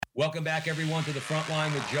Welcome back, everyone, to the front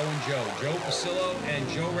line with Joe and Joe. Joe Pasillo and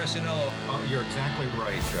Joe Resinello. You're exactly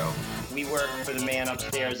right, Joe. We work for the man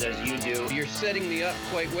upstairs as you do. You're setting me up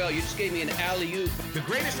quite well. You just gave me an alley-oop. The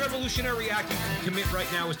greatest revolutionary act you can commit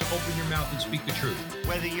right now is to open your mouth and speak the truth.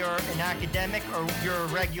 Whether you're an academic or you're a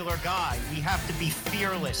regular guy, we have to be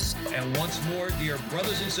fearless. And once more, dear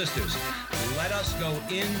brothers and sisters, let us go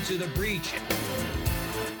into the breach.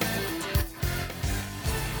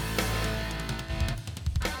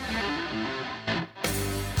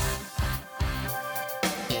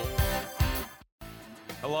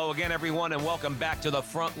 Hello again, everyone, and welcome back to the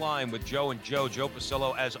front line with Joe and Joe. Joe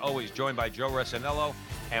Pasillo, as always, joined by Joe Resinello.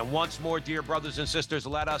 And once more, dear brothers and sisters,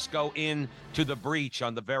 let us go into the breach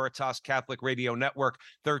on the Veritas Catholic Radio Network,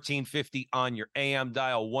 1350 on your AM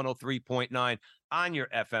dial, 103.9 on your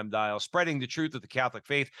FM dial, spreading the truth of the Catholic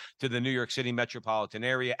faith to the New York City metropolitan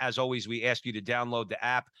area. As always, we ask you to download the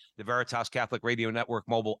app, the Veritas Catholic Radio Network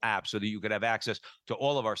mobile app, so that you could have access to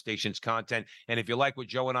all of our station's content. And if you like what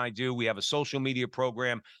Joe and I do, we have a social media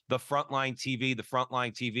program, the Frontline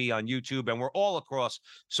TV on YouTube, and we're all across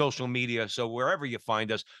social media. So wherever you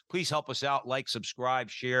find us, please help us out, like, subscribe,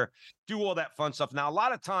 share, do all that fun stuff. Now, a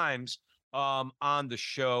lot of times, on the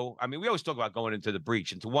show, I mean, we always talk about going into the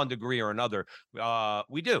breach, and to one degree or another,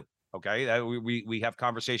 we do. Okay, we have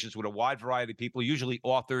conversations with a wide variety of people, usually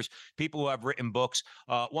authors, people who have written books.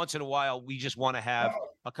 Once in a while, we just want to have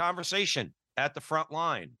a conversation at the front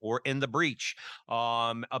line or in the breach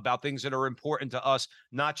about things that are important to us,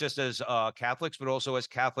 not just as Catholics, but also as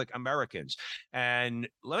Catholic Americans. And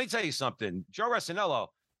let me tell you something, Joe Resinello.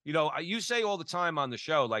 You know, you say all the time on the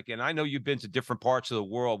show, like, and I know you've been to different parts of the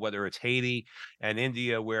world, whether it's Haiti and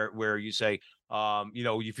India, where you say, you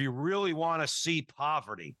know, if you really want to see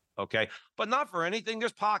poverty, okay, but not for anything,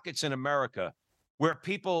 there's pockets in America where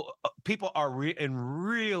people are in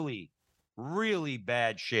really, really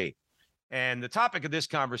bad shape. And the topic of this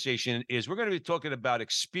conversation is we're going to be talking about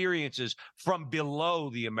experiences from below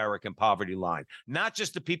the American poverty line, not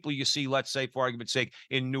just the people you see, let's say, for argument's sake,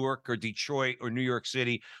 in Newark or Detroit or New York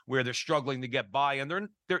City, where they're struggling to get by, and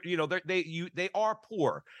they are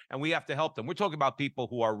poor, and we have to help them. We're talking about people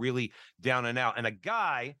who are really down and out. And a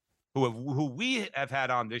guy who we have had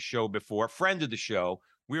on this show before, friend of the show,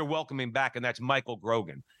 we are welcoming back, and that's Michael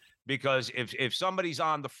Grogan. Because if somebody's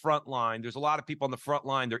on the front line, there's a lot of people on the front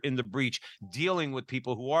line, they're in the breach dealing with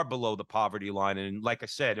people who are below the poverty line. And like I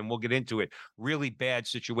said, and we'll get into it, really bad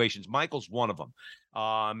situations. Michael's one of them.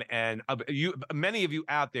 Many of you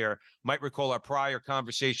out there might recall our prior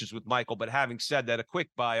conversations with Michael. But having said that, a quick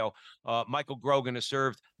bio, Michael Grogan has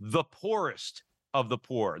served the poorest of the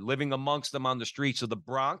poor, living amongst them on the streets of the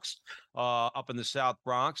Bronx, up in the South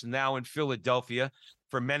Bronx, now in Philadelphia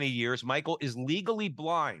for many years. Michael is legally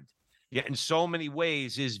blind, yet in so many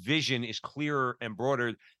ways his vision is clearer and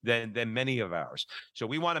broader than many of ours. So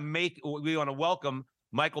we want to welcome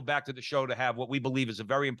Michael back to the show to have what we believe is a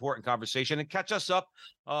very important conversation and catch us up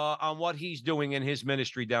on what he's doing in his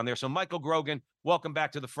ministry down there. So Michael Grogan, welcome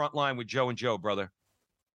back to the front line with Joe and Joe, brother.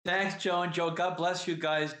 Thanks, Joe and Joe. God bless you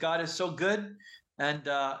guys. God is so good. And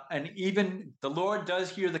even the Lord does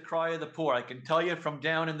hear the cry of the poor. I can tell you from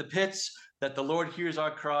down in the pits that the Lord hears our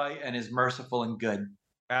cry and is merciful and good.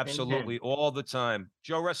 Absolutely. Amen. All the time.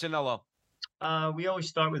 Joe Resinello. We always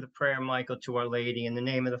start with a prayer, Michael, to Our Lady. In the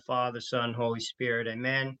name of the Father, Son, Holy Spirit.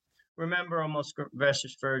 Amen. Remember, O most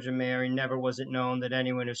gracious Virgin Mary, never was it known that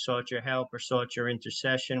anyone who sought your help or sought your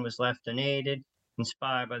intercession was left unaided.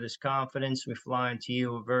 Inspired by this confidence, we fly unto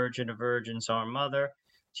you, a virgin of virgins, our mother.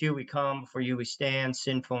 To you we come, before you we stand,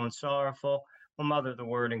 sinful and sorrowful. O Mother of the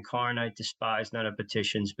Word incarnate, despise not our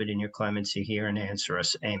petitions, but in your clemency hear and answer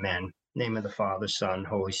us. Amen. Name of the Father, Son,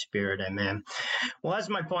 Holy Spirit. Amen. Well, as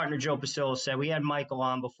my partner Joe Pasillo said, we had Michael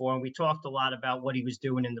on before, and we talked a lot about what he was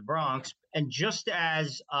doing in the Bronx. And just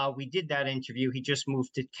as we did that interview, he just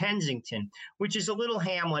moved to Kensington, which is a little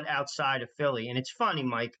hamlet outside of Philly. And it's funny,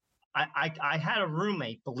 Mike, I had a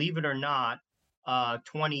roommate, believe it or not,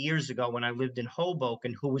 20 years ago when I lived in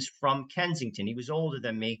Hoboken, who was from Kensington. He was older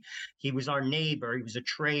than me. He was our neighbor. He was a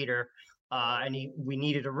trader. And we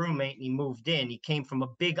needed a roommate, and he moved in. He came from a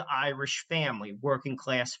big Irish family, working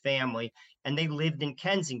class family, and they lived in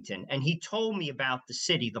Kensington. And he told me about the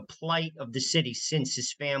city, the plight of the city since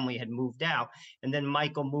his family had moved out. And then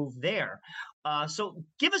Michael moved there. So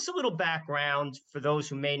give us a little background for those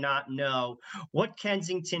who may not know what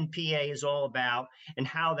Kensington, PA is all about and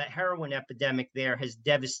how that heroin epidemic there has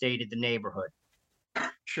devastated the neighborhood.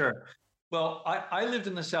 Sure. Well, I lived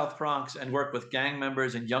in the South Bronx and worked with gang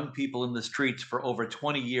members and young people in the streets for over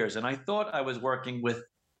 20 years. And I thought I was working with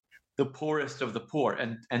the poorest of the poor.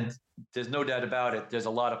 And there's no doubt about it, there's a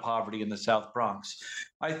lot of poverty in the South Bronx.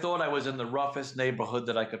 I thought I was in the roughest neighborhood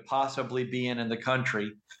that I could possibly be in the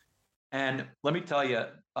country. And let me tell you,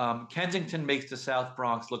 Kensington makes the South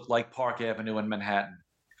Bronx look like Park Avenue in Manhattan.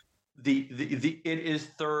 It is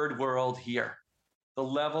third world here. The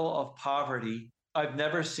level of poverty, I've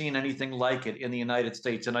never seen anything like it in the United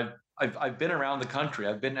States. And I've been around the country.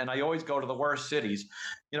 And I always go to the worst cities.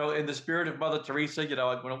 In the spirit of Mother Teresa,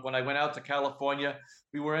 when I went out to California,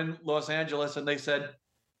 we were in Los Angeles and they said,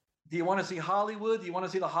 "Do you want to see Hollywood? Do you want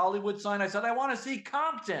to see the Hollywood sign?" I said, "I want to see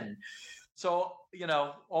Compton." So,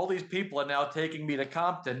 all these people are now taking me to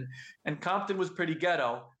Compton, and Compton was pretty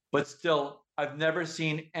ghetto, but still, I've never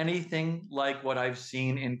seen anything like what I've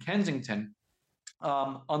seen in Kensington.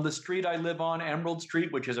 On the street I live on, Emerald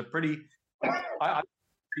Street, which is a pretty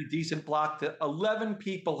decent block, 11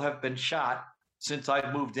 people have been shot since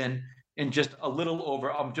I've moved in just a little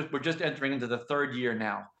over. We're just entering into the third year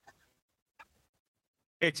now.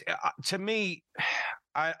 It's to me,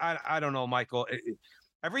 I don't know, Michael.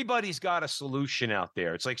 Everybody's got a solution out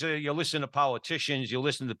there. It's like, so you listen to politicians, you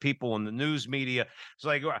listen to people in the news media. It's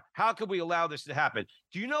like, how could we allow this to happen?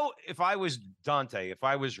 Do you know, if I was Dante, if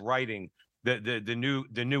I was writing the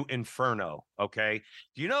new Inferno, okay?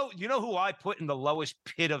 Do you know who I put in the lowest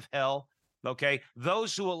pit of hell? Okay,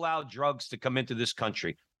 those who allow drugs to come into this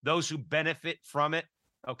country, those who benefit from it.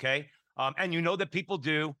 Okay. And that people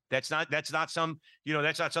do. That's not some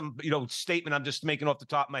statement I'm just making off the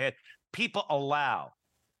top of my head. People allow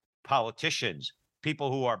politicians,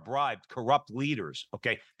 people who are bribed, corrupt leaders.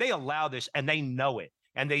 Okay. They allow this and they know it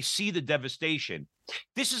and they see the devastation.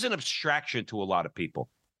 This is an abstraction to a lot of people.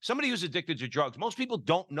 Somebody who's addicted to drugs, most people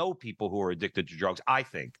don't know people who are addicted to drugs, I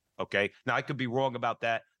think. Okay. Now, I could be wrong about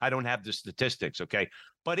that. I don't have the statistics. Okay.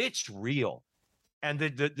 But it's real. And the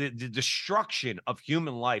destruction of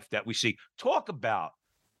human life that we see. Talk about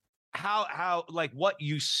how like what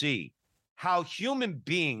you see, how human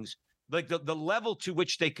beings, like the level to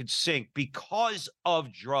which they could sink because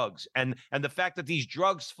of drugs and the fact that these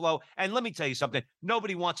drugs flow. And let me tell you something,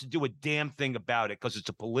 nobody wants to do a damn thing about it because it's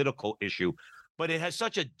a political issue, but it has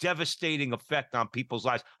such a devastating effect on people's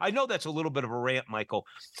lives. I know that's a little bit of a rant, Michael,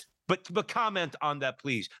 but comment on that,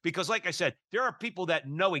 please. Because like I said, there are people that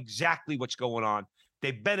know exactly what's going on.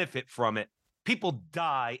 They benefit from it. People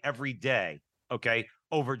die every day, okay,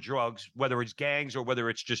 over drugs, whether it's gangs or whether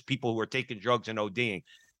it's just people who are taking drugs and ODing.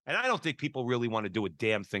 And I don't think people really want to do a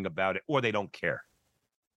damn thing about it, or they don't care.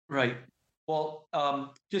 Right. Well,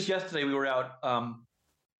 just yesterday we were out.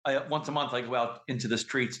 Once a month I go out into the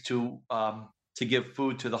streets to give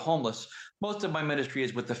food to the homeless. Most of my ministry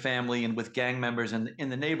is with the family and with gang members in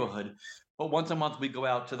the neighborhood. But once a month we go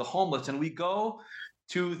out to the homeless, and we go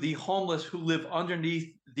to the homeless who live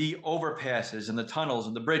underneath the overpasses and the tunnels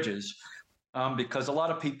and the bridges, because a lot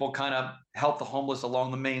of people kind of help the homeless along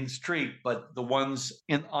the main street, but the ones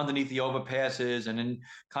underneath the overpasses and in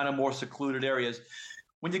kind of more secluded areas,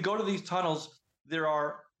 when you go to these tunnels, there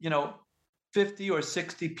are 50 or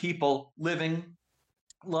 60 people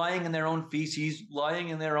lying in their own feces, lying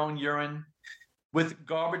in their own urine, with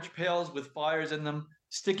garbage pails with fires in them,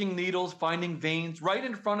 sticking needles, finding veins right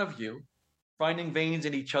in front of you, finding veins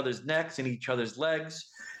in each other's necks, in each other's legs.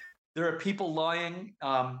 There are people lying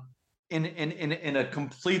in a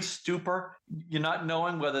complete stupor. You're not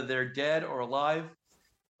knowing whether they're dead or alive.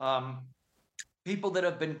 People that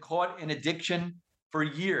have been caught in addiction for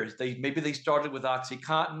years. Maybe they started with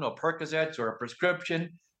OxyContin or Percocets or a prescription,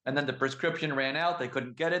 and then the prescription ran out. They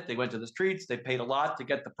couldn't get it. They went to the streets. They paid a lot to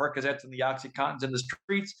get the Percocets and the OxyContins in the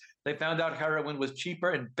streets. They found out heroin was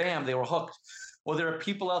cheaper, and bam, they were hooked. Or there are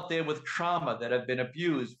people out there with trauma that have been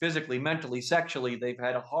abused physically, mentally, sexually. They've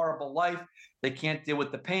had a horrible life. They can't deal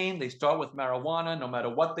with the pain. They start with marijuana. No matter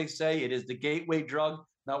what they say, it is the gateway drug.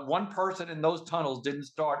 Not one person in those tunnels didn't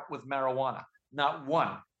start with marijuana. Not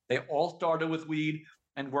one. They all started with weed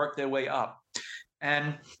and worked their way up.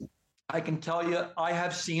 And I can tell you, I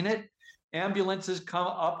have seen it. Ambulances come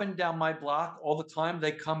up and down my block all the time.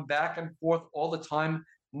 They come back and forth all the time.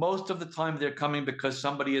 Most of the time, they're coming because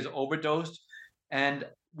somebody is overdosed. And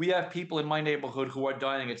we have people in my neighborhood who are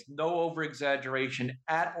dying. It's no over-exaggeration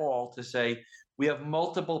at all to say we have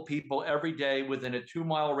multiple people every day within a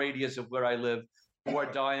 2-mile radius of where I live who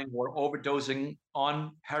are dying or overdosing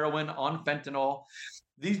on heroin, on fentanyl.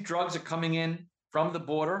 These drugs are coming in from the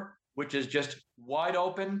border, which is just wide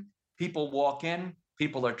open. People walk in,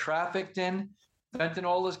 people are trafficked in,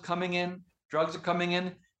 fentanyl is coming in, drugs are coming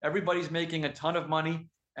in, everybody's making a ton of money,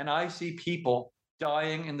 and I see people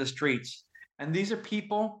dying in the streets. And these are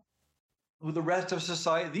people who the rest of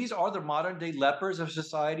society, these are the modern day lepers of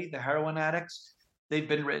society, the heroin addicts. they've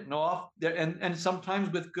been written off, and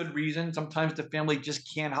sometimes with good reason. Sometimes the family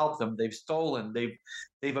just can't help them. They've stolen,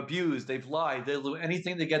 they've abused, they've lied, they'll do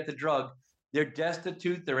anything to get the drug. They're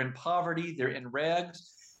destitute, they're in poverty, they're in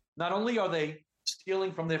rags. Not only are they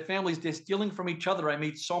stealing from their families, they're stealing from each other. I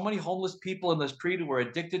meet so many homeless people in the street who are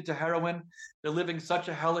addicted to heroin. They're living such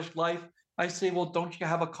a hellish life. I say, well, don't you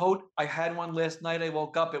have a coat? I had one last night. I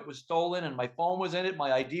woke up, it was stolen, and my phone was in it,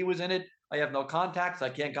 my ID was in it. I have no contacts. I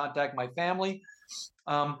can't contact my family.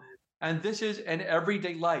 And this is an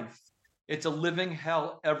everyday life. It's a living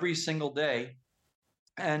hell every single day.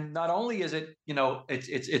 And not only is it,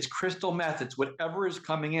 it's crystal meth. It's whatever is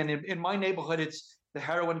coming in. In my neighborhood, it's the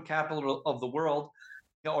heroin capital of the world,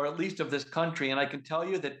 or at least of this country. And I can tell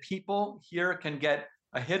you that people here can get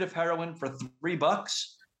a hit of heroin for $3.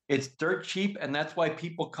 It's dirt cheap, and that's why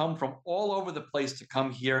people come from all over the place to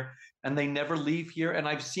come here, and they never leave here. And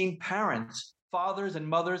I've seen parents, fathers and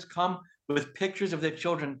mothers come with pictures of their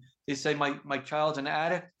children. They say, my child's an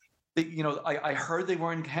addict. I heard they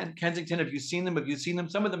were in Kensington. Have you seen them? Have you seen them?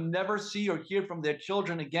 Some of them never see or hear from their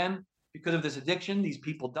children again because of this addiction. These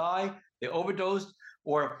people die, they overdosed,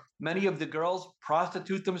 or many of the girls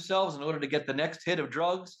prostitute themselves in order to get the next hit of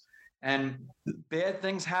drugs. And bad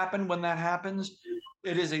things happen when that happens.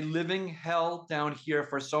 It is a living hell down here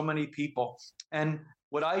for so many people. And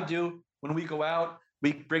what I do when we go out,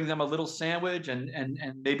 we bring them a little sandwich and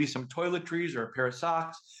maybe some toiletries or a pair of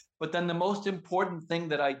socks. But then the most important thing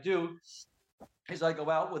that I do is I go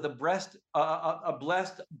out with a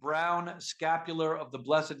blessed brown scapular of the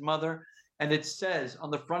Blessed Mother. And it says on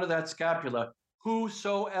the front of that scapula,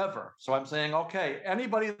 whosoever. So I'm saying, okay,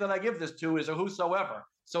 anybody that I give this to is a whosoever.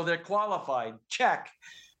 So they're qualified. Check.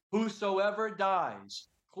 Whosoever dies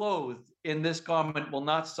clothed in this garment will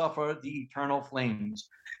not suffer the eternal flames.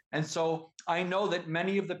 And so I know that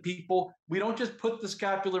many of the people, we don't just put the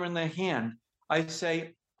scapular in their hand. I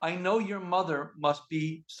say, I know your mother must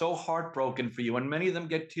be so heartbroken for you. And many of them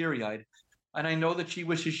get teary-eyed. And I know that she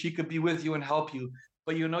wishes she could be with you and help you.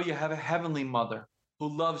 But you have a heavenly mother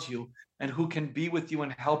who loves you and who can be with you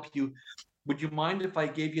and help you. Would you mind if I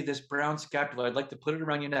gave you this brown scapular? I'd like to put it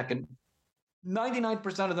around your neck. And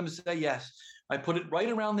 99% of them say yes. I put it right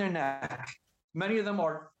around their neck. Many of them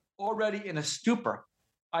are already in a stupor.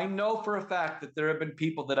 I know for a fact that there have been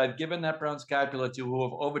people that I've given that brown scapular to who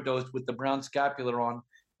have overdosed with the brown scapular on.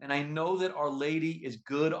 And I know that Our Lady is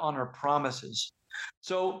good on her promises.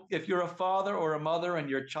 So if you're a father or a mother and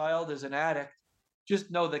your child is an addict,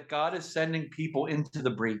 just know that God is sending people into the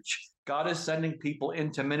breach. God is sending people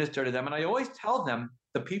in to minister to them. And I always tell them,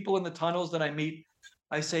 the people in the tunnels that I meet,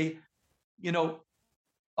 I say,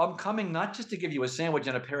 I'm coming not just to give you a sandwich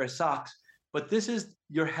and a pair of socks, but this is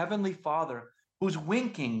your heavenly Father who's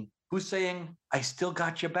winking, who's saying, I still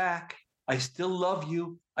got your back. I still love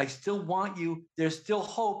you. I still want you. There's still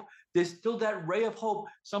hope. There's still that ray of hope.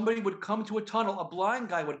 Somebody would come to a tunnel. A blind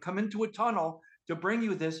guy would come into a tunnel to bring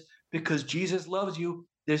you this because Jesus loves you.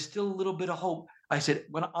 There's still a little bit of hope. I said,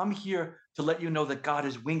 when I'm here to let you know that God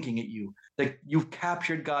is winking at you, that you've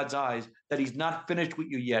captured God's eyes, that he's not finished with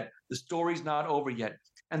you yet. The story's not over yet.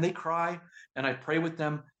 And they cry, and I pray with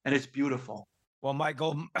them, and it's beautiful. Well,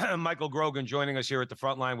 Michael Grogan joining us here at the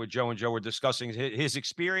front line with Joe and Joe. We're discussing his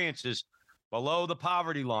experiences below the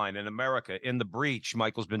poverty line in America, in the breach.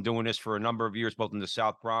 Michael's been doing this for a number of years, both in the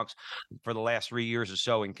South Bronx for the last 3 years or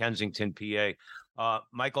so in Kensington, PA.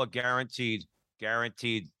 Michael, guaranteed,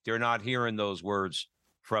 they're not hearing those words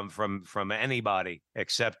from anybody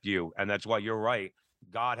except you. And that's why you're right.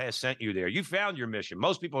 God has sent you there. You found your mission.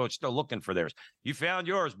 Most people are still looking for theirs. You found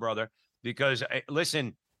yours, brother, because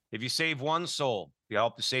listen, if you save one soul, you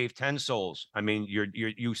help to save 10 souls. I mean,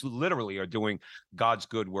 you literally are doing God's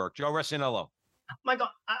good work. Joe Resinello. Michael,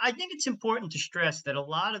 I think it's important to stress that a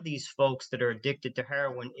lot of these folks that are addicted to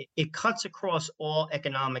heroin, it cuts across all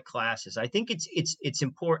economic classes. I think it's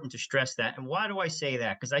important to stress that. And why do I say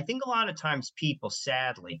that? Because I think a lot of times people,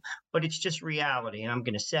 sadly, but it's just reality, and I'm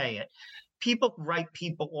going to say it, people write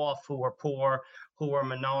people off who are poor, who are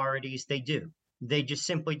minorities. They do. They just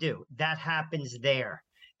simply do. That happens there.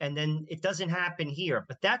 And then it doesn't happen here.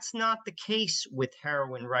 But that's not the case with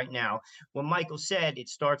heroin right now. When Michael said it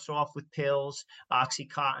starts off with pills,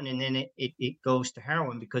 Oxycontin, and then it goes to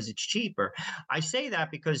heroin because it's cheaper. I say that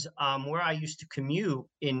because where I used to commute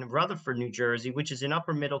in Rutherford, New Jersey, which is an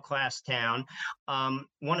upper middle class town,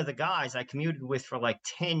 one of the guys I commuted with for like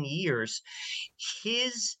 10 years,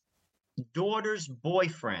 his daughter's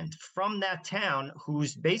boyfriend from that town,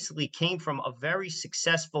 who's basically came from a very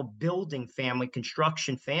successful building family,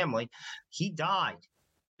 construction family, he died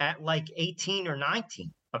at like 18 or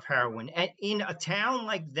 19 of heroin. And in a town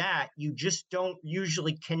like that, you just don't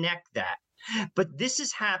usually connect that. But this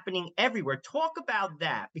is happening everywhere. Talk about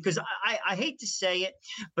that, because I hate to say it,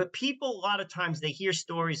 but people, a lot of times, they hear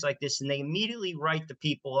stories like this and they immediately write the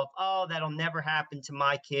people up. Oh, that'll never happen to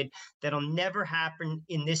my kid. That'll never happen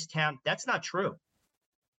in this town. That's not true.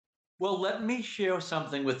 Well, let me share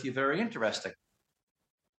something with you very interesting.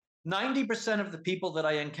 90% of the people that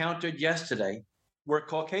I encountered yesterday were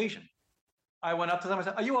Caucasian. I went up to them, I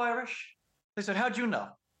said, "Are you Irish?" They said, "How'd you know?"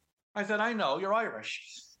 I said, "I know, you're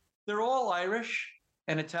Irish." They're all Irish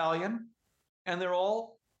and Italian, and they're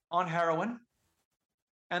all on heroin,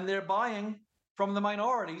 and they're buying from the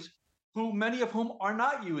minorities, who many of whom are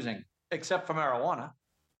not using except for marijuana.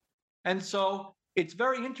 And so it's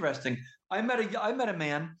very interesting. I met a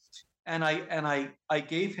man, and I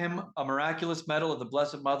gave him a miraculous medal of the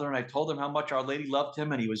Blessed Mother, and I told him how much Our Lady loved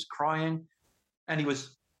him, and he was crying, and he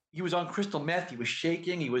was on crystal meth. He was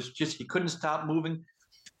shaking. He couldn't stop moving.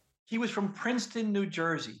 He was from Princeton, New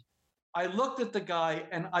Jersey. I looked at the guy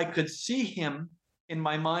and I could see him in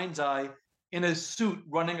my mind's eye in a suit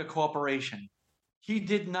running a corporation. He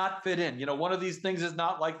did not fit in. One of these things is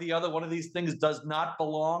not like the other. One of these things does not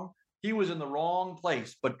belong. He was in the wrong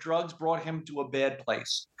place, but drugs brought him to a bad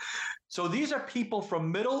place. So these are people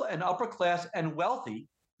from middle and upper class and wealthy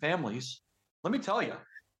families. Let me tell you,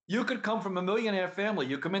 you could come from a millionaire family.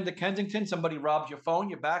 You come into Kensington, somebody robs your phone,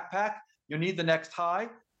 your backpack, you need the next high.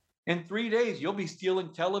 In 3 days, you'll be stealing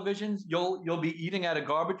televisions. You'll be eating out of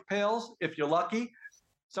garbage pails if you're lucky.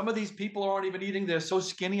 Some of these people aren't even eating. They're so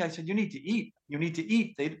skinny. I said, you need to eat. You need to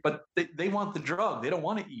eat. But they want the drug. They don't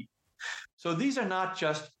want to eat. So these are not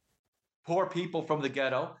just poor people from the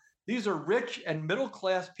ghetto. These are rich and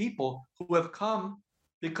middle-class people who have come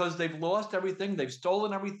because they've lost everything. They've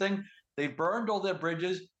stolen everything. They've burned all their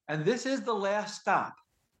bridges. And this is the last stop.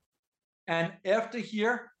 And after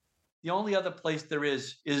here, the only other place there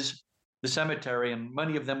is the cemetery, and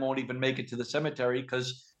many of them won't even make it to the cemetery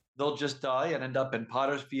because they'll just die and end up in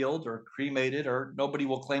Potter's Field or cremated, or nobody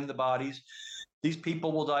will claim the bodies. These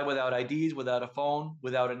people will die without IDs, without a phone,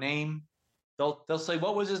 without a name. They'll say,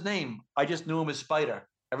 "What was his name?" "I just knew him as Spider."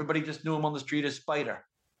 Everybody just knew him on the street as Spider.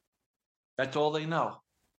 That's all they know.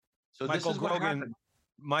 So Michael this is what happened.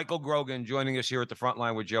 Michael Grogan joining us here at the front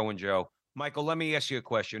line with Joe and Joe. Michael, let me ask you a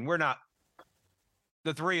question.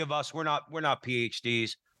 The three of us, we're not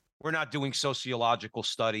PhDs. We're not doing sociological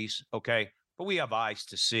studies, okay? But we have eyes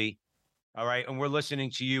to see, all right? And we're listening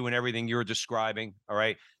to you and everything you're describing, all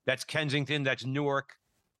right? That's Kensington, that's Newark,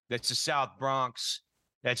 that's the South Bronx,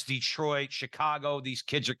 that's Detroit, Chicago. These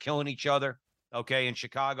kids are killing each other, okay, in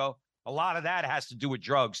Chicago. A lot of that has to do with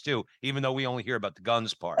drugs, too, even though we only hear about the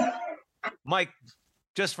guns part. Mike,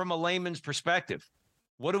 just from a layman's perspective,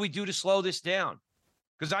 what do we do to slow this down?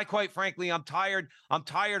 Because quite frankly, I'm tired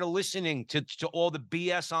of listening to all the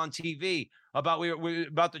BS on TV about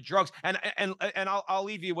the drugs. And I'll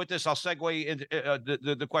leave you with this. I'll segue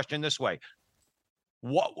into the question this way.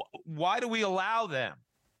 Why do we allow them?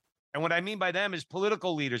 And what I mean by them is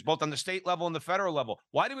political leaders, both on the state level and the federal level.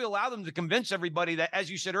 Why do we allow them to convince everybody that,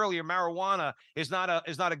 as you said earlier, marijuana is not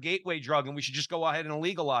a gateway drug, and we should just go ahead and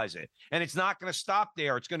legalize it? And it's not going to stop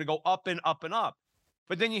there. It's going to go up and up and up.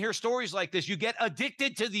 But then you hear stories like this. You get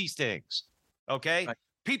addicted to these things, okay? Right.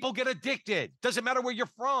 People get addicted. Doesn't matter where you're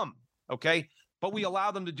from, okay? But we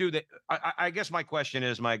allow them to do that. I guess my question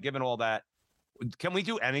is, Mike, given all that, can we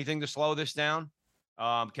do anything to slow this down?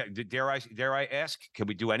 Dare I ask, can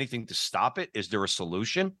we do anything to stop it? Is there a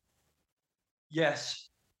solution? Yes.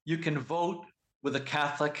 You can vote with a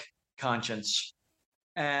Catholic conscience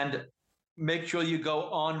and make sure you go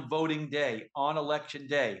on voting day, on election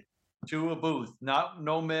day, to a booth,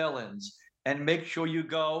 no mail-ins, and make sure you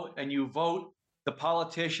go and you vote the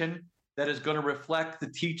politician that is going to reflect the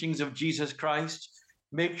teachings of Jesus Christ.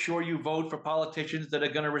 Make sure you vote for politicians that are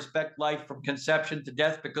going to respect life from conception to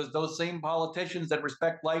death, because those same politicians that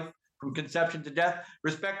respect life from conception to death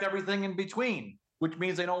respect everything in between, which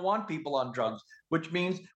means they don't want people on drugs, which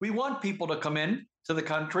means we want people to come in to the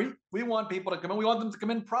country. We want people to come in. We want them to come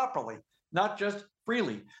in properly, not just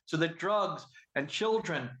freely, so that drugs and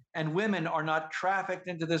children and women are not trafficked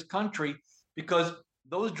into this country, because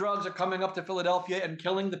those drugs are coming up to Philadelphia and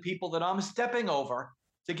killing the people that I'm stepping over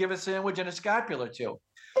to give a sandwich and a scapular to.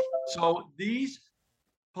 So these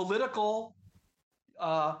political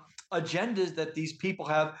agendas that these people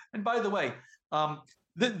have, and by the way,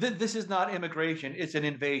 this is not immigration, it's an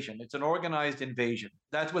invasion. It's an organized invasion.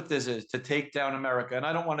 That's what this is, to take down America. And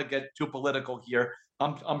I don't want to get too political here.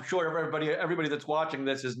 I'm sure everybody that's watching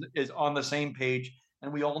this is on the same page,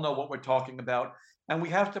 and we all know what we're talking about. And we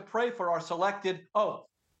have to pray for our elected,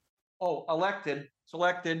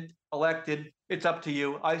 it's up to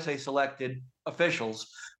you. I say selected officials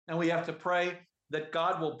And we have to pray that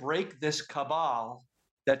God will break this cabal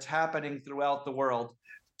that's happening throughout the world.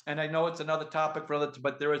 And I know it's another topic for other,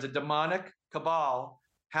 but there is a demonic cabal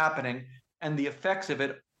happening, and the effects of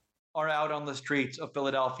it are out on the streets of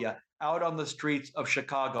Philadelphia, out on the streets of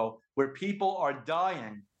Chicago, where people are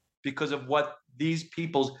dying because of what these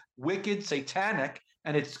people's wicked, satanic,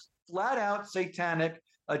 and it's flat out satanic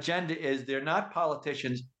agenda is. They're not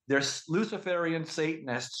politicians, they're Luciferian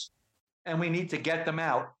Satanists, and we need to get them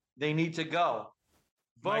out. They need to go.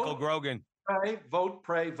 Vote, Michael Grogan. pray, vote,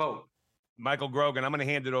 pray, vote. Michael Grogan, I'm going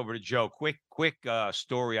to hand it over to Joe. Quick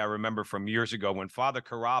story I remember from years ago when Father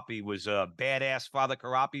Karapi was a badass Father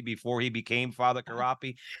Karapi before he became Father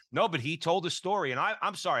Karapi. No, but he told a story, and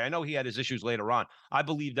I'm sorry, I know he had his issues later on. I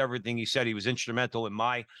believed everything he said. He was instrumental in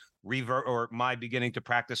my my beginning to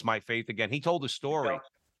practice my faith again. He told a story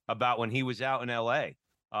about when he was out in L.A.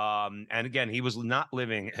 And again, he was not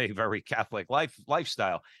living a very Catholic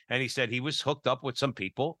lifestyle, and he said he was hooked up with some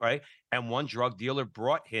people, right? And one drug dealer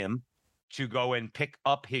brought him to go and pick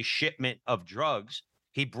up his shipment of drugs.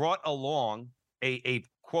 He brought along a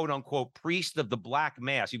quote unquote priest of the Black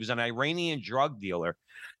Mass. He was an Iranian drug dealer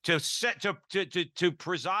to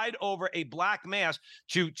preside over a Black Mass,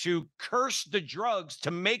 to curse the drugs,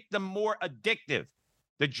 to make them more addictive.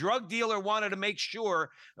 The drug dealer wanted to make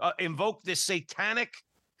sure, invoke this satanic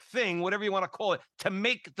thing, whatever you want to call it, to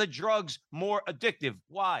make the drugs more addictive.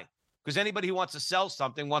 Why? Because anybody who wants to sell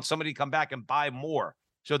something wants somebody to come back and buy more,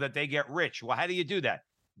 so that they get rich. Well, how do you do that?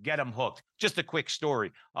 Get them hooked. Just a quick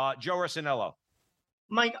story. Joe Rossinello.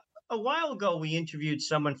 Mike, a while ago, we interviewed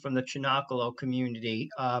someone from the Chinacolo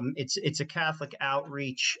community. It's a Catholic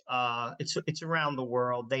outreach. It's around the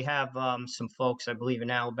world. They have some folks, I believe,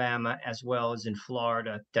 in Alabama as well as in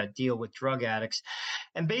Florida that deal with drug addicts.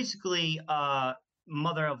 And basically,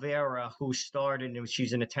 Mother Elvira, who started,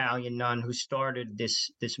 she's an Italian nun who started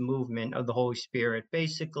this movement of the Holy Spirit,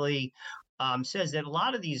 basically says that a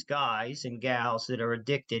lot of these guys and gals that are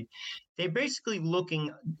addicted, they're basically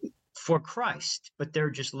looking for Christ, but they're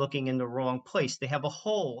just looking in the wrong place. They have a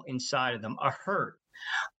hole inside of them, a hurt.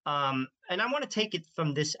 And I want to take it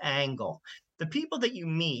from this angle. The people that you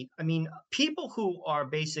meet, I mean, people who are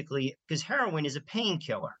basically, because heroin is a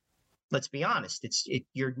painkiller. Let's be honest,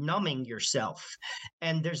 you're numbing yourself.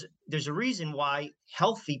 And there's a reason why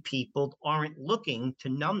healthy people aren't looking to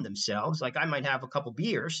numb themselves. Like I might have a couple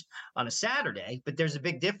beers on a Saturday, but there's a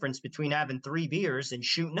big difference between having 3 beers and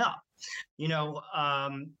shooting up.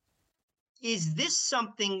 Is this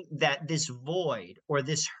something that this void or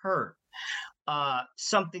this hurt,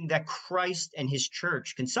 something that Christ and his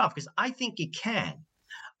church can solve? Because I think it can.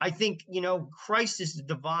 I think, Christ is the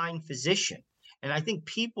divine physician. And I think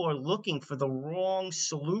people are looking for the wrong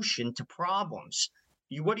solution to problems.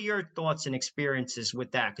 What are your thoughts and experiences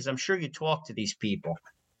with that? Because I'm sure you talk to these people.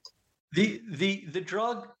 The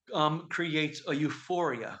drug creates a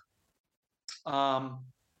euphoria.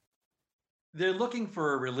 They're looking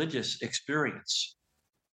for a religious experience.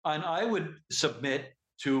 And I would submit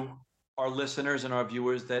to our listeners and our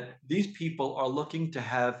viewers that these people are looking to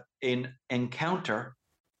have an encounter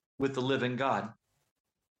with the living God,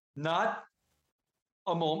 not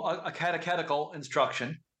a catechetical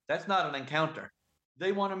instruction. That's not an encounter.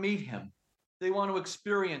 They want to meet him. They want to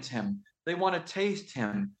experience him. They want to taste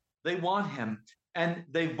him. They want him. And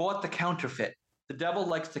they bought the counterfeit. The devil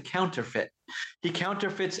likes to counterfeit. He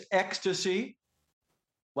counterfeits ecstasy,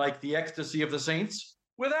 like the ecstasy of the saints,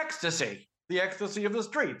 with ecstasy, the ecstasy of the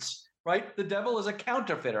streets, right? The devil is a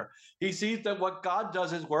counterfeiter. He sees that what God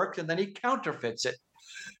does is works, and then he counterfeits it.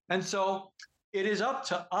 And so it is up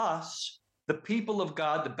to us, the people of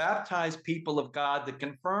God, the baptized people of God, the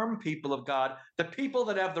confirmed people of God, the people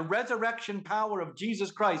that have the resurrection power of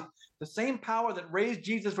Jesus Christ. The same power that raised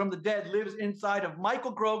Jesus from the dead lives inside of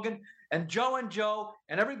Michael Grogan and Joe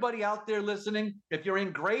and everybody out there listening. If you're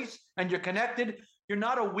in grace and you're connected, you're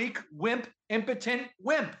not a weak, wimp, impotent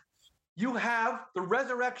wimp. You have the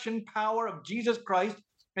resurrection power of Jesus Christ,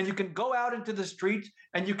 and you can go out into the streets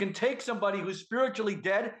and you can take somebody who's spiritually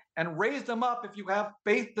dead and raise them up if you have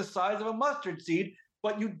faith the size of a mustard seed,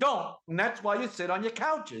 but you don't. And that's why you sit on your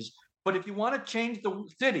couches. But if you want to change the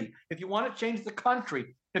city, if you want to change the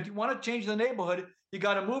country, if you want to change the neighborhood, you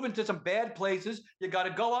got to move into some bad places. You got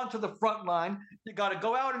to go onto the front line. You got to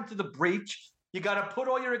go out into the breach. You got to put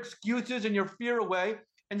all your excuses and your fear away,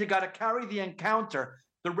 and you got to carry the encounter,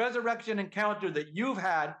 the resurrection encounter that you've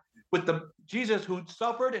had with the Jesus who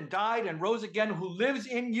suffered and died and rose again, who lives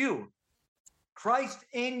in you. Christ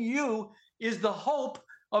in you is the hope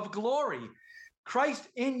of glory. Christ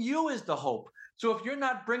in you is the hope. So if you're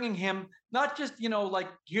not bringing him, not just, like,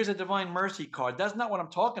 here's a divine mercy card. That's not what I'm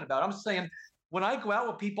talking about. I'm saying When I go out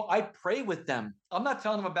with people, I pray with them. I'm not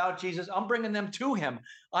telling them about Jesus. I'm bringing them to him.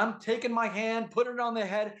 I'm taking my hand, putting it on their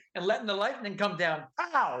head, and letting the lightning come down.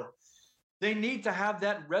 Ow! They need to have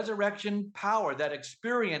that resurrection power, that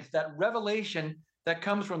experience, that revelation that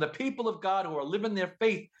comes from the people of God who are living their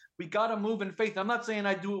faith. We got to move in faith. I'm not saying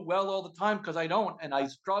I do it well all the time, because I don't, and I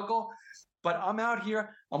struggle. But I'm out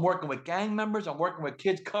here, I'm working with gang members, I'm working with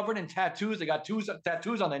kids covered in tattoos. They got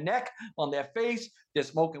tattoos on their neck, on their face. They're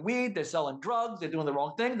smoking weed, they're selling drugs, they're doing the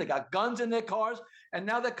wrong thing. They got guns in their cars, and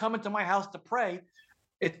now they're coming to my house to pray.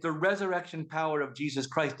 It's the resurrection power of Jesus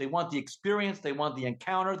Christ. They want the experience, they want the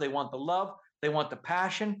encounter, they want the love, they want the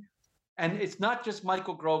passion. And it's not just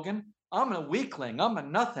Michael Grogan. I'm a weakling, I'm a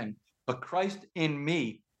nothing, but Christ in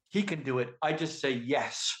me, he can do it. I just say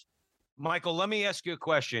yes. Michael, let me ask you a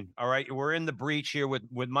question. All right. We're in the breach here with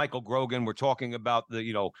Michael Grogan. We're talking about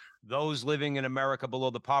those living in America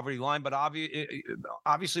below the poverty line. But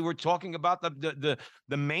obviously, we're talking about the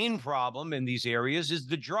main problem in these areas is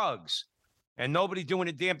the drugs, and nobody doing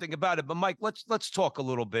a damn thing about it. But Mike, let's talk a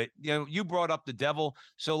little bit. You brought up the devil.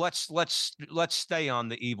 So let's stay on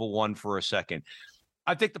the evil one for a second.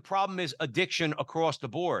 I think the problem is addiction across the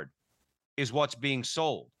board is what's being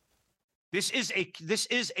sold. This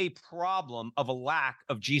is a problem of a lack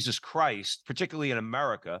of Jesus Christ, particularly in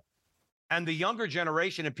America. And the younger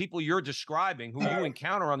generation and people you're describing who you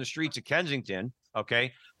encounter on the streets of Kensington,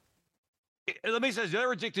 okay, let me say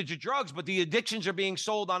they're addicted to drugs, but the addictions are being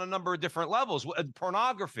sold on a number of different levels.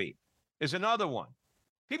 Pornography is another one.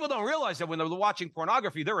 People don't realize that when they're watching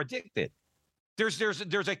pornography, they're addicted. There's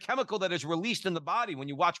a chemical that is released in the body when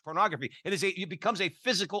you watch pornography. It becomes a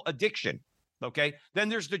physical addiction. Okay. Then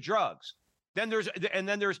there's the drugs. Then there's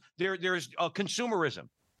consumerism.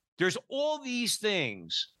 There's all these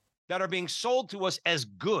things that are being sold to us as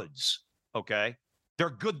goods. Okay. They're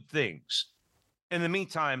good things. In the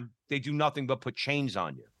meantime, they do nothing but put chains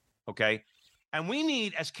on you. Okay. And we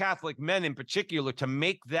need, as Catholic men in particular, to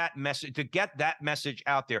make that message, to get that message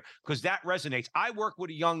out there, because that resonates. I work with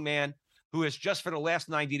a young man who has just for the last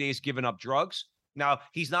 90 days given up drugs. Now,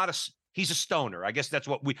 he's a stoner. I guess that's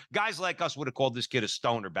what guys like us would have called this kid a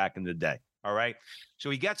stoner back in the day. All right. So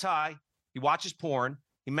he gets high, he watches porn,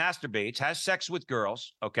 he masturbates, has sex with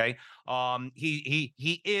girls. Okay.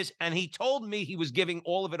 He is, and he told me he was giving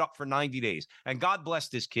all of it up for 90 days. And God bless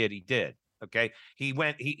this kid. He did. Okay.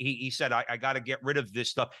 He said, I got to get rid of this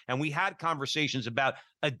stuff. And we had conversations about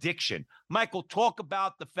addiction. Michael, talk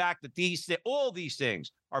about the fact that all these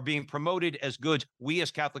things are being promoted as goods. We as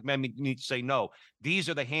Catholic men need to say, no, these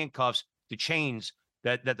are the handcuffs, the chains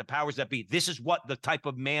that the powers that be. This is what the type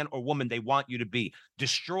of man or woman they want you to be: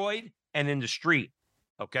 destroyed and in the street.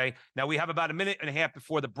 Okay. Now we have about a minute and a half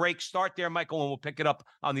before the break. Start there, Michael, and we'll pick it up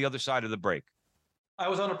on the other side of the break. I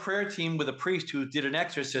was on a prayer team with a priest who did an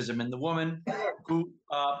exorcism, and the woman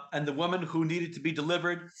who needed to be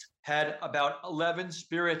delivered had about 11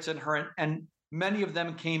 spirits in her, and many of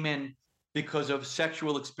them came in because of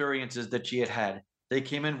sexual experiences that she had had. They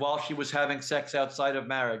came in while she was having sex outside of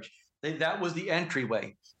marriage. That was the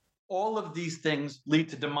entryway. All of these things lead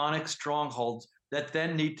to demonic strongholds that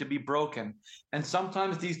then need to be broken. And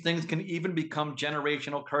sometimes these things can even become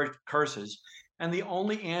generational curses. And the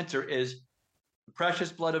only answer is the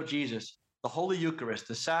precious blood of Jesus, the Holy Eucharist,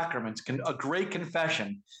 the sacraments, a great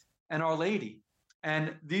confession, and Our Lady.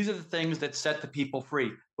 And these are the things that set the people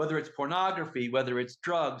free, whether it's pornography, whether it's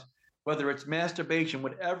drugs, whether it's masturbation,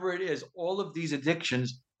 whatever it is. All of these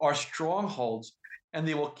addictions are strongholds, and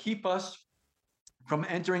they will keep us from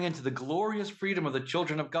entering into the glorious freedom of the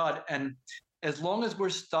children of God. And as long as we're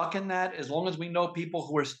stuck in that, as long as we know people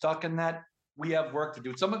who are stuck in that, we have work to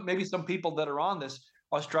do. Maybe some people that are on this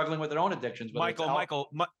are struggling with their own addictions. Michael,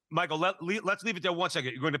 let's leave it there 1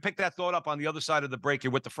 second. You're going to pick that thought up on the other side of the break.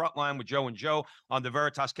 You're with the Front Line with Joe and Joe on the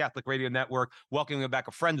Veritas Catholic Radio Network. Welcoming back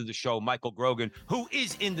a friend of the show, Michael Grogan, who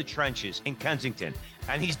is in the trenches in Kensington.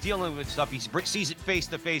 And he's dealing with stuff. He sees it face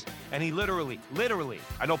to face. And he literally,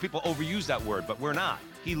 I know people overuse that word, but we're not.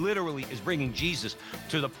 He literally is bringing Jesus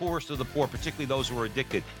to the poorest of the poor, particularly those who are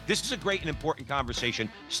addicted. This is a great and important conversation.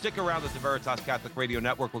 Stick around at the Veritas Catholic Radio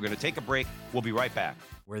Network. We're going to take a break. We'll be right back.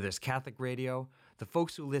 Where there's Catholic radio, the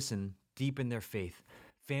folks who listen deepen their faith.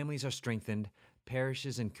 Families are strengthened.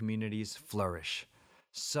 Parishes and communities flourish.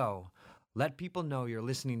 So, let people know you're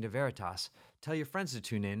listening to Veritas. Tell your friends to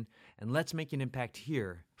tune in, and let's make an impact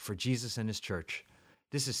here for Jesus and his church.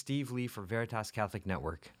 This is Steve Lee for Veritas Catholic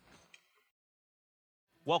Network.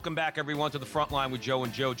 Welcome back, everyone, to the Front Line with Joe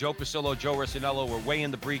and Joe. Joe Pasillo, Joe Rossinello. We're way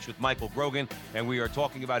in the breach with Michael Grogan, and we are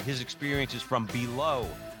talking about his experiences from below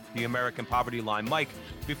the American poverty line. Mike,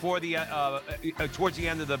 before the towards the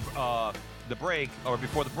end of the break, or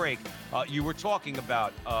before the break, you were talking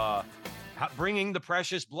about bringing the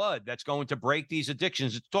precious blood that's going to break these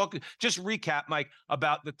addictions. Just recap, Mike,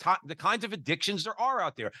 about the kinds of addictions there are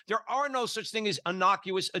out there. There are no such thing as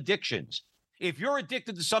innocuous addictions. If you're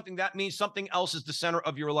addicted to something, that means something else is the center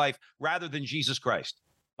of your life rather than Jesus Christ.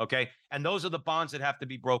 Okay? And those are the bonds that have to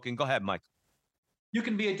be broken. Go ahead, Mike. You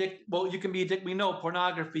can be addicted. Well, you can be addicted. We know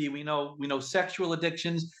pornography. We know sexual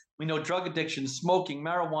addictions. We know drug addictions, smoking,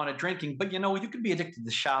 marijuana, drinking. But you can be addicted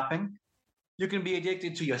to shopping. You can be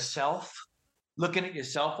addicted to yourself, looking at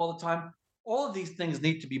yourself all the time. All of these things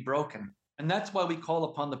need to be broken. And that's why we call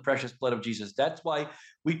upon the precious blood of Jesus. That's why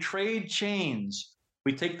we trade chains.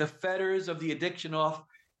 We take the fetters of the addiction off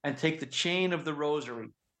and take the chain of the rosary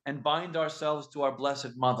and bind ourselves to our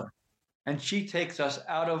Blessed Mother. And she takes us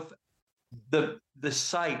out of the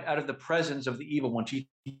sight, out of the presence of the evil one. She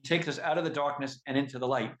takes us out of the darkness and into the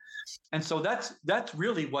light. And so that's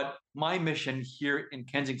really what my mission here in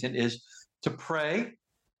Kensington is, to pray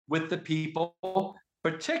with the people,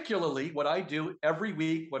 particularly what I do every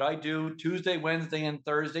week, what I do Tuesday, Wednesday, and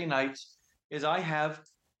Thursday nights, is I have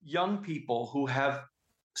young people who have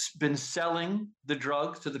been selling the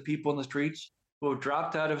drugs to the people in the streets, who have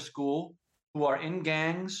dropped out of school, who are in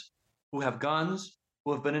gangs, who have guns,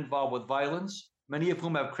 who have been involved with violence, many of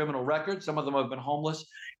whom have criminal records. Some of them have been homeless.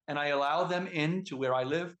 And I allow them into where I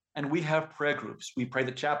live, and we have prayer groups. We pray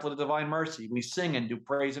the Chaplet of Divine Mercy. We sing and do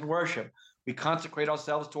praise and worship. We consecrate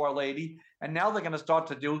ourselves to Our Lady. And now they're going to start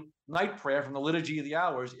to do night prayer from the Liturgy of the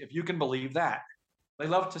Hours, if you can believe that. They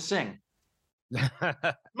love to sing.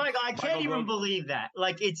 Michael, I can't even believe that.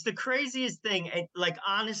 Like, it's the craziest thing. Like,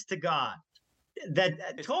 honest to God,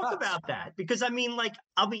 that talk nuts. about that. Because I mean, like,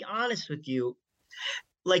 I'll be honest with you.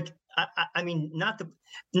 Like, I mean,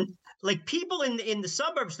 like, people in the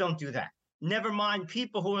suburbs don't do that. Never mind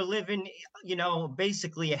people who are living,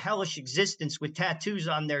 basically a hellish existence with tattoos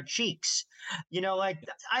on their cheeks. Like,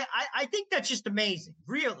 I think that's just amazing,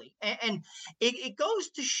 really. And it goes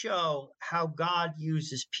to show how God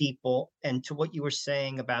uses people, and to what you were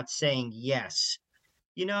saying about saying yes.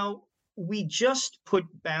 We just put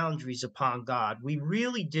boundaries upon God. We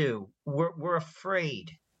really do. We're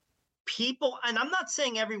afraid. People, and I'm not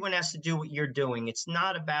saying everyone has to do what you're doing. It's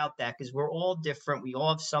not about that, because we're all different. We all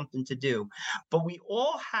have something to do, but we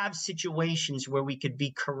all have situations where we could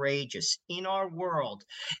be courageous in our world,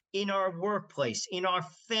 in our workplace, in our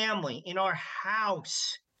family, in our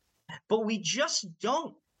house, but we just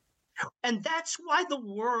don't. And that's why the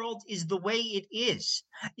world is the way it is.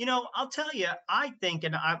 I'll tell you, I think,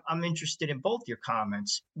 and I'm interested in both your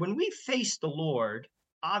comments, when we face the Lord,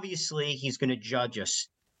 obviously he's going to judge us.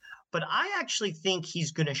 But I actually think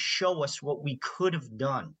he's going to show us what we could have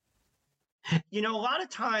done. A lot of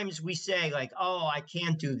times we say, like, oh, I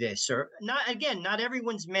can't do this. Or not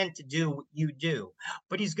everyone's meant to do what you do.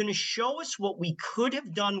 But he's going to show us what we could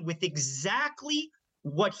have done with exactly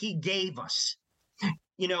what he gave us.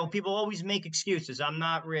 People always make excuses. I'm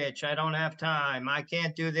not rich. I don't have time. I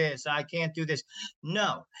can't do this. I can't do this.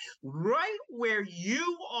 No. Right where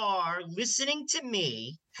you are listening to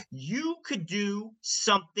me, you could do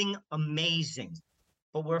something amazing.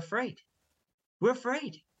 But we're afraid. We're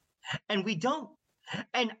afraid. And we don't.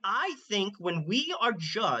 And I think when we are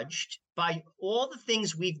judged by all the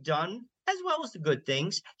things we've done, as well as the good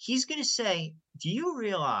things, he's going to say, do you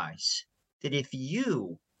realize that if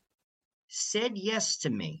you said yes to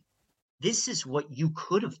me, this is what you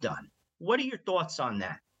could have done? What are your thoughts on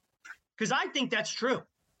that? Because I think that's true.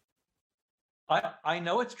 I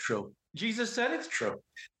know it's true. Jesus said it's true.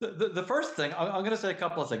 The first thing, I'm going to say a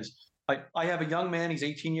couple of things. I have a young man. He's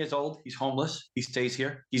 18 years old. He's homeless. He stays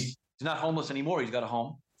here. He's not homeless anymore. He's got a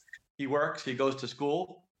home. He works. He goes to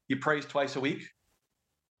school. He prays twice a week.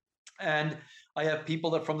 And I have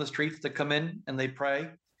people that from the streets that come in and they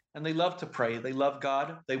pray. And they love to pray. They love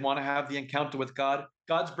God. They want to have the encounter with God.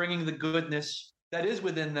 God's bringing the goodness that is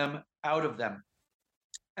within them out of them.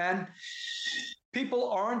 And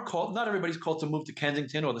people aren't called, not everybody's called to move to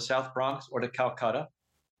Kensington or the South Bronx or to Calcutta.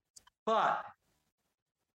 But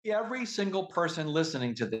every single person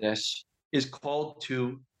listening to this is called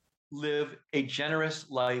to live a generous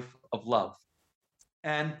life of love.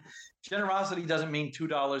 And generosity doesn't mean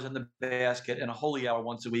 $2 in the basket and a holy hour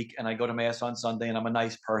once a week, and I go to mass on Sunday and I'm a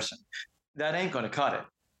nice person. That ain't going to cut it.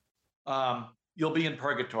 You'll be in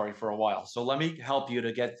purgatory for a while. So let me help you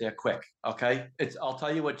to get there quick, okay? I'll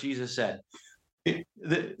tell you what Jesus said.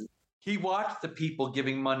 He watched the people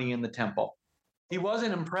giving money in the temple. He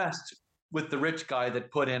wasn't impressed with the rich guy that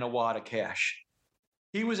put in a wad of cash.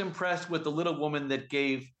 He was impressed with the little woman that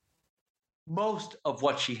gave most of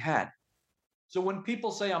what she had. So when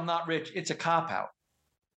people say I'm not rich, it's a cop out.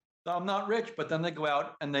 I'm not rich, but then they go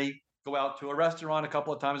out to a restaurant a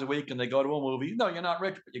couple of times a week and they go to a movie. No, you're not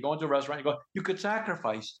rich, but you go into a restaurant, you could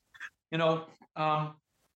sacrifice.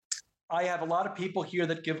 I have a lot of people here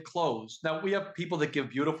that give clothes. Now we have people that give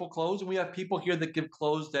beautiful clothes, and we have people here that give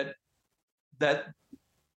clothes that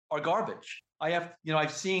are garbage.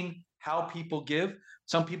 I've seen how people give.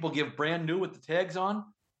 Some people give brand new with the tags on.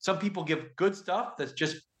 Some people give good stuff that's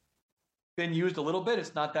just been used a little bit.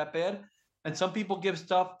 It's not that bad. And some people give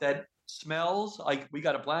stuff that smells. Like we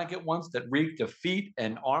got a blanket once that reeked of feet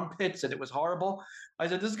and armpits, and it was horrible. I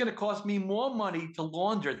said, this is going to cost me more money to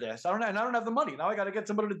launder this. I don't have the money. Now I got to get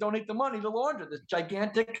somebody to donate the money to launder this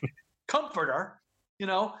gigantic comforter,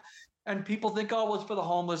 and people think, oh, well, it's for the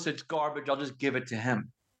homeless. It's garbage. I'll just give it to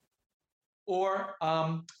him. Or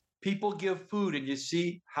people give food, and you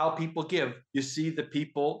see how people give. You see the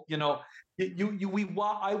people,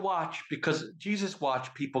 I watch because Jesus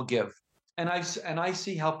watched people give. And I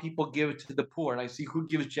see how people give to the poor, and I see who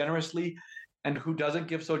gives generously and who doesn't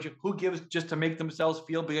give who gives just to make themselves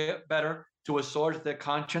feel better, to assuage their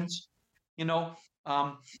conscience.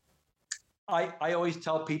 I always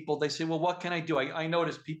tell people, they say, well, what can I do? I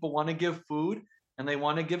notice people want to give food, and they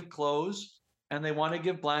want to give clothes, and they want to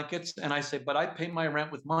give blankets. And I say, but I pay my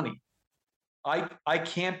rent with money. I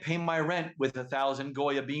can't pay my rent with 1,000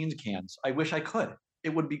 Goya beans cans. I wish I could. It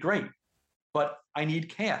would be great. But I need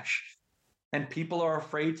cash. And people are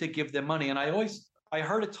afraid to give them money. And I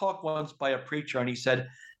heard a talk once by a preacher, and he said,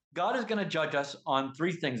 God is going to judge us on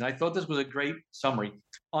 3 things. And I thought this was a great summary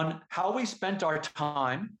on how we spent our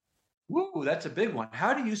time. Woo, that's a big one.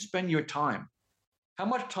 How do you spend your time? How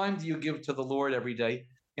much time do you give to the Lord every day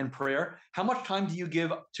in prayer? How much time do you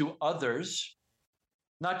give to others?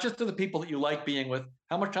 Not just to the people that you like being with.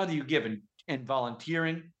 How much time do you give in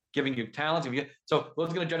volunteering, giving your talents? So the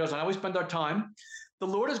Lord's going to judge us on how we spend our time. The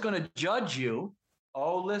Lord is going to judge you.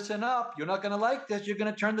 Oh, listen up. You're not going to like this. You're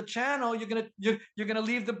going to turn the channel. You're going to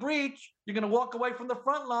leave the breach. You're going to walk away from the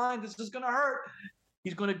front line. This is going to hurt.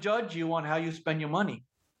 He's going to judge you on how you spend your money.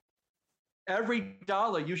 Every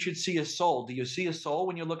dollar, you should see a soul. Do you see a soul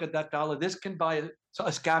when you look at that dollar? This can buy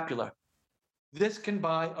a scapular. This can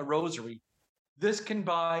buy a rosary. This can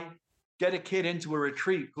get a kid into a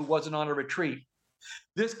retreat who wasn't on a retreat.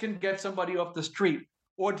 This can get somebody off the street.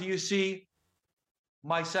 Or do you see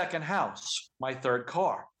my second house, my third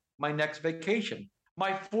car, my next vacation,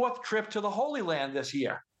 my 4th trip to the Holy Land this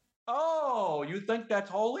year? Oh, you think that's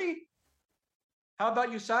holy? How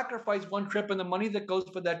about you sacrifice one trip, and the money that goes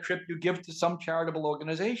for that trip you give to some charitable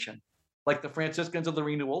organization, like the Franciscans of the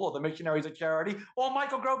Renewal or the Missionaries of Charity or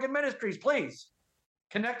Michael Grogan Ministries, please.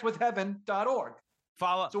 Connectwithheaven.org.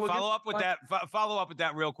 Follow up with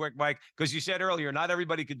that real quick, Mike, because you said earlier, not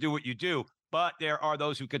everybody could do what you do, but there are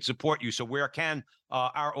those who could support you. So where can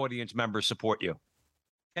our audience members support you?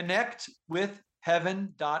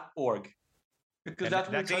 Connectwithheaven.org. Because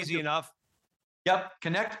that's easy enough. Yep.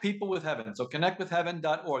 Connect people with heaven. So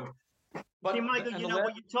connectwithheaven.org. But see, Michael,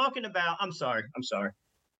 what you're talking about. I'm sorry.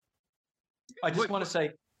 I just want to say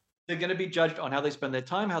they're going to be judged on how they spend their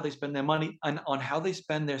time, how they spend their money, and on how they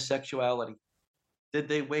spend their sexuality. Did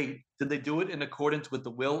they wait? Did they do it in accordance with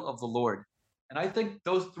the will of the Lord? And I think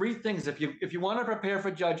those 3 things, if you want to prepare for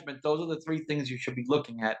judgment, those are the 3 things you should be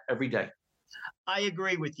looking at every day. I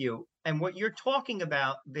agree with you. And what you're talking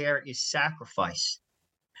about there is sacrifice.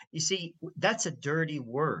 You see, that's a dirty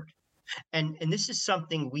word. And this is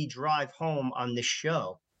something we drive home on this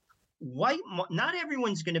show. Not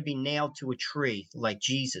everyone's going to be nailed to a tree like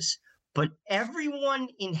Jesus, but everyone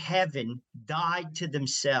in heaven died to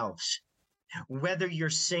themselves. Whether you're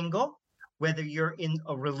single, whether you're in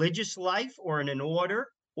a religious life or in an order,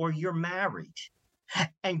 or you're married.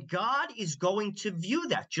 And God is going to view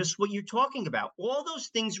that, just what you're talking about. All those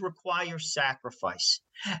things require sacrifice.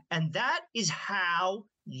 And that is how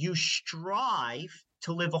you strive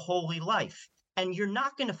to live a holy life. And you're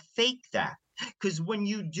not going to fake that, because when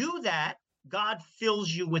you do that, God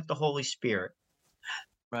fills you with the Holy Spirit.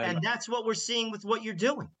 Right. And that's what we're seeing with what you're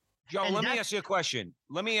doing. Joe, let me ask you a question.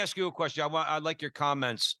 I'd like your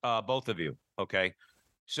comments, both of you. Okay.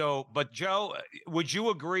 So, but Joe, would you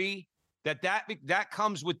agree that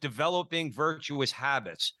comes with developing virtuous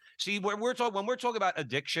habits? See, when we're talking about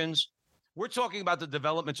addictions, we're talking about the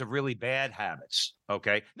developments of really bad habits.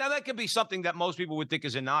 Okay. Now that could be something that most people would think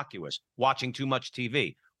is innocuous: watching too much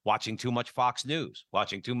TV, watching too much Fox News,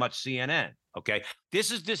 watching too much CNN. Okay.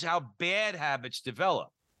 This is how bad habits develop.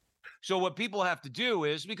 So what people have to do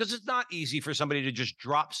is, because it's not easy for somebody to just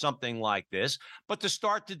drop something like this, but to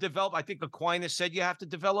start to develop, I think Aquinas said you have to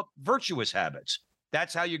develop virtuous habits.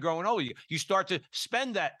 That's how you're growing old. You start to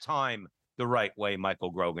spend that time the right way, Michael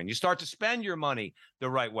Grogan. You start to spend your money the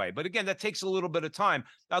right way. But again, that takes a little bit of time.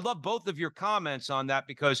 I love both of your comments on that,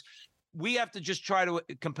 because we have to just try to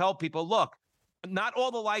compel people. Look, not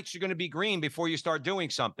all the lights are going to be green before you start doing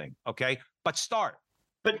something, okay? But start.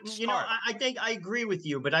 But I think I agree with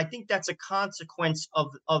you, but I think that's a consequence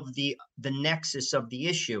of the nexus of the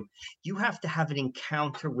issue. You have to have an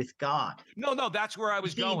encounter with God. No, that's where I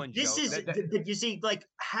was going, This Joe. is, but you see, like,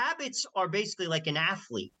 habits are basically like an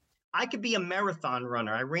athlete. I could be a marathon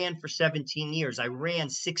runner. I ran for 17 years. I ran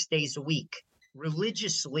 6 days a week,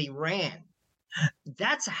 religiously ran.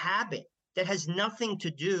 That's a habit that has nothing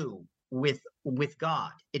to do with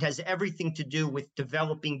God. It has everything to do with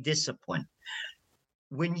developing discipline.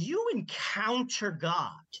 When you encounter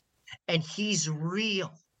God and he's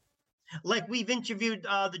real, like we've interviewed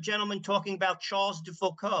the gentleman talking about Charles de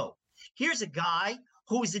Foucault. Here's a guy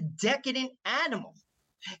who is a decadent animal.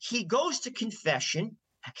 He goes to confession.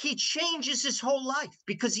 He changes his whole life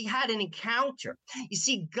because he had an encounter. You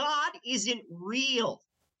see, God isn't real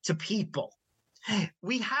to people.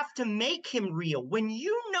 We have to make him real. When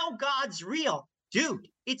you know God's real, dude,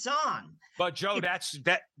 it's on. But Joe,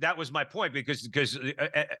 that was my point, because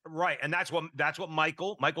right, and that's what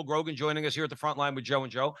Michael Grogan joining us here at the front line with Joe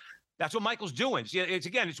and Joe. That's what Michael's doing.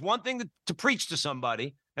 It's one thing to preach to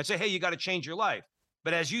somebody and say, hey, you got to change your life.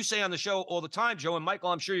 But as you say on the show all the time, Joe and Michael,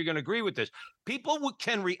 I'm sure you're going to agree with this. People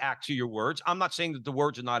can react to your words. I'm not saying that the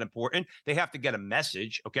words are not important. They have to get a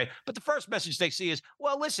message, okay? But the first message they see is,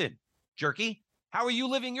 well, listen, jerky, how are you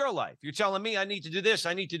living your life? You're telling me I need to do this,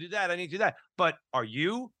 I need to do that, I need to do that. But are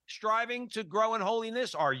you striving to grow in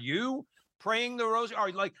holiness? Are you praying the rosary?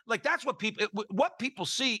 Are like that's what people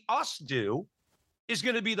see us do is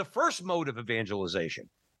going to be the first mode of evangelization.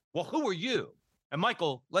 Well, who are you? And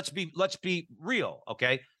Michael, let's be real,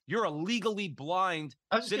 okay? You're a legally blind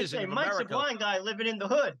citizen of Mike's America. a blind guy living in the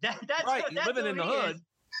hood. That's right. You're living in the hood. Is.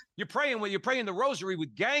 You're praying the rosary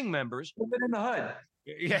with gang members. Living in the hood.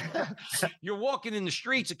 Yeah, you're walking in the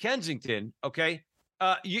streets of Kensington. Okay,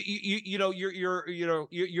 you're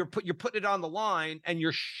putting it on the line, and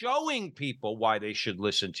you're showing people why they should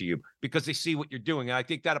listen to you because they see what you're doing. And I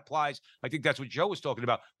think that applies. I think that's what Joe was talking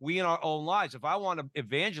about. We in our own lives, if I want to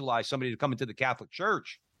evangelize somebody to come into the Catholic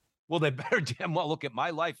Church, well, they better damn well look at my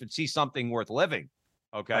life and see something worth living.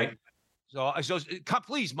 Okay, right. So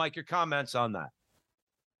please, Mike, your comments on that.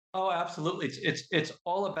 Oh, absolutely. It's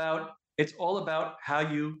all about how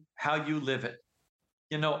you live it.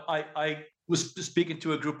 You know, I was speaking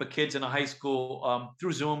to a group of kids in a high school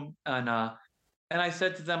through Zoom, and I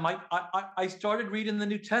said to them, I started reading the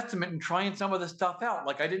New Testament and trying some of the stuff out.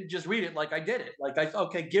 Like I didn't just read it, like I did it. Like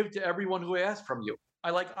okay, give to everyone who asks from you.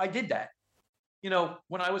 I did that. You know,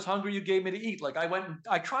 when I was hungry, you gave me to eat. Like I went and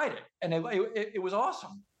I tried it, and it was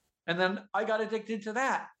awesome. And then I got addicted to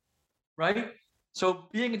that, right? So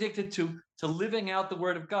being addicted to living out the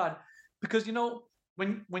Word of God, because you know,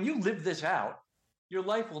 when you live this out, your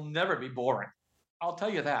life will never be boring. I'll tell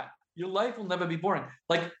you that. Your life will never be boring.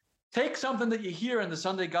 Like take something that you hear in the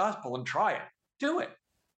Sunday gospel and try it. Do it.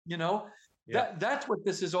 You know, that's what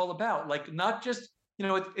this is all about. Like not just, you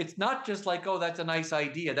know, it's not just like, oh, that's a nice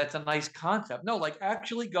idea. That's a nice concept. No, like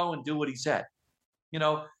actually go and do what he said. You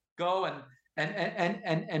know, go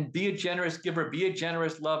and be a generous giver, be a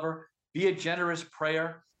generous lover, be a generous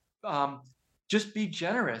prayer. Just be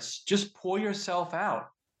generous. Just pour yourself out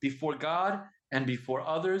before God and before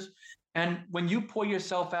others. And when you pour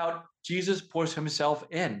yourself out, Jesus pours himself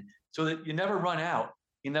in so that you never run out.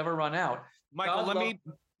 You never run out. Michael,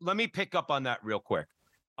 let me pick up on that real quick.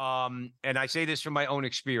 And I say this from my own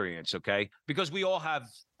experience, okay? Because we all have,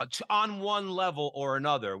 on one level or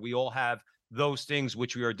another, we all have those things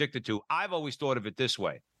which we are addicted to. I've always thought of it this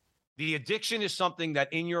way. The addiction is something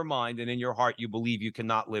that in your mind and in your heart, you believe you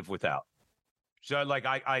cannot live without. So like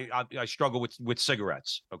I struggle with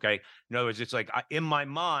cigarettes. Okay. In other words, it's like in my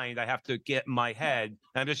mind, I have to get in my head.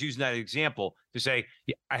 And I'm just using that example to say,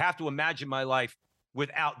 I have to imagine my life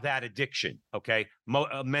without that addiction. Okay.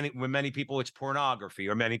 Many people, it's pornography,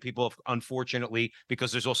 or many people, unfortunately,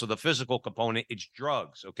 because there's also the physical component, it's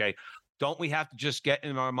drugs. Okay. Don't we have to just get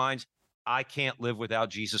in our minds, I can't live without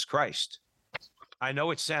Jesus Christ. I know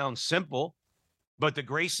it sounds simple, but the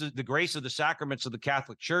grace of the sacraments of the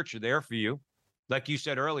Catholic Church are there for you. Like you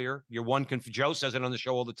said earlier, you're Joe says it on the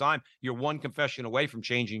show all the time. You're one confession away from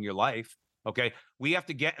changing your life. Okay. We have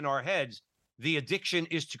to get in our heads. The addiction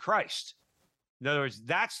is to Christ. In other words,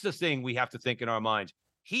 that's the thing we have to think in our minds.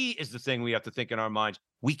 He is the thing we have to think in our minds.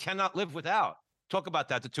 We cannot live without. Talk about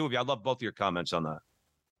that, the two of you. I love both of your comments on that.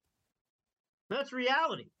 That's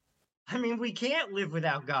reality. I mean, we can't live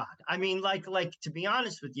without God. I mean, like to be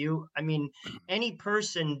honest with you, I mean, any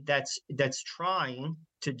person that's trying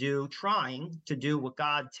to do what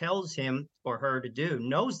God tells him or her to do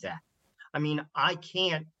knows that. I mean, I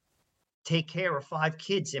can't take care of 5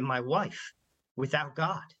 kids and my wife without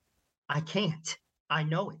God. I can't. I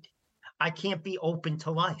know it. I can't be open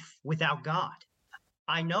to life without God.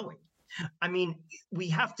 I know it. I mean, we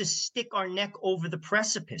have to stick our neck over the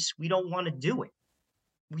precipice. We don't want to do it.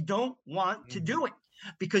 We don't want to do it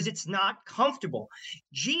because it's not comfortable.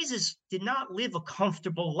 Jesus did not live a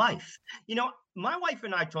comfortable life. You know, my wife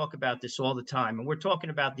and I talk about this all the time, and we're talking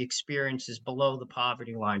about the experiences below the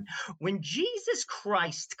poverty line. When Jesus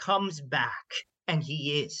Christ comes back, and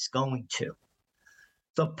he is going to,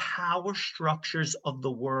 the power structures of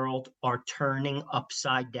the world are turning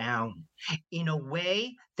upside down in a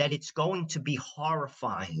way that it's going to be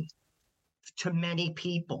horrifying to many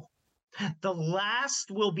people. The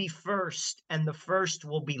last will be first, and the first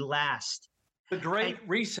will be last. The great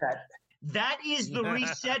reset. That is the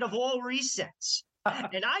reset of all resets.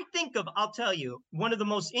 And I'll tell you, one of the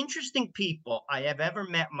most interesting people I have ever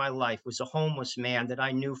met in my life was a homeless man that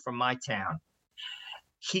I knew from my town.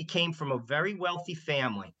 He came from a very wealthy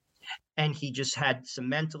family, and he just had some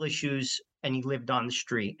mental issues, and he lived on the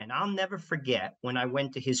street. And I'll never forget when I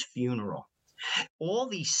went to his funeral. All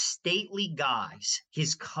these stately guys,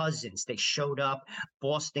 his cousins, they showed up,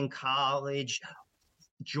 Boston College,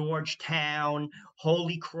 Georgetown,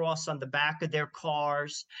 Holy Cross on the back of their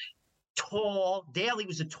cars, tall. Daly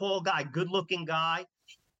was a tall guy, good-looking guy,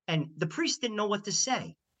 and the priest didn't know what to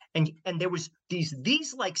say. And there was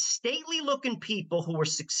these like stately-looking people who were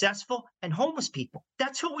successful and homeless people.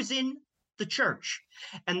 That's who was in the church.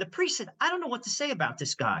 And the priest said, I don't know what to say about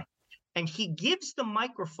this guy. And he gives the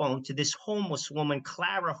microphone to this homeless woman,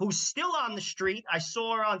 Clara, who's still on the street. I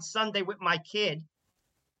saw her on Sunday with my kid.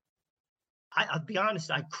 I'll be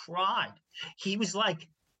honest, I cried. She was like,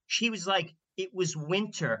 it was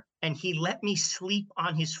winter, and he let me sleep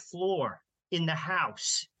on his floor in the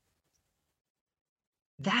house.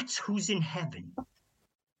 That's who's in heaven.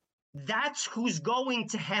 That's who's going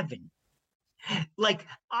to heaven.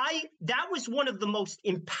 That was one of the most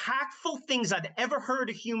impactful things I've ever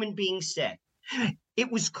heard a human being say.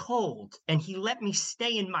 It was cold, and he let me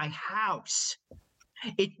stay in my house.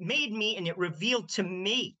 It made me, and it revealed to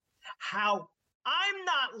me how I'm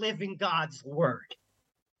not living God's word.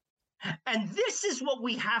 And this is what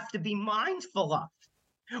we have to be mindful of.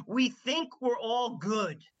 We think we're all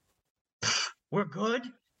good. We're good?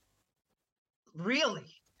 Really?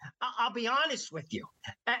 I'll be honest with you.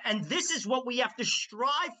 And this is what we have to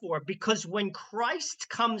strive for, because when Christ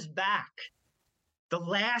comes back, the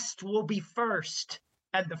last will be first,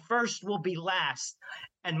 and the first will be last.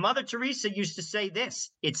 And Mother Teresa used to say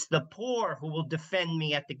this, it's the poor who will defend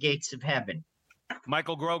me at the gates of heaven.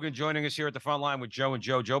 Michael Grogan joining us here at the front line with Joe and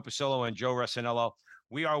Joe Pasillo and Joe Resinello.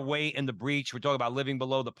 We are way in the breach. We're talking about living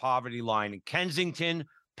below the poverty line in Kensington,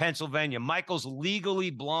 Pennsylvania. Michael's legally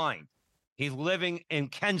blind. He's living in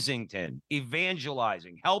Kensington,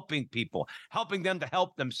 evangelizing, helping people, helping them to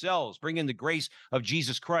help themselves, bringing the grace of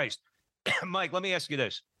Jesus Christ. Mike, let me ask you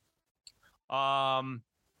this.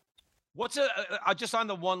 What's just on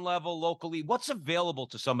the one level locally, what's available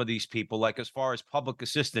to some of these people, like as far as public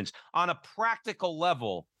assistance on a practical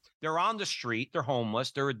level? They're on the street, they're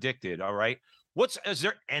homeless, they're addicted. All right. Is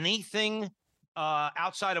there anything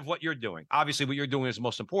outside of what you're doing? Obviously, what you're doing is the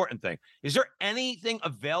most important thing. Is there anything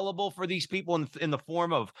available for these people in the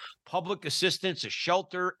form of public assistance, a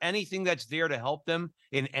shelter, anything that's there to help them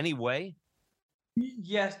in any way?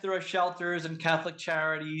 Yes, there are shelters and Catholic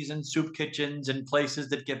charities and soup kitchens and places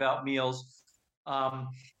that give out meals.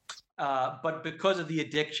 But because of the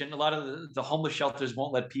addiction, a lot of the homeless shelters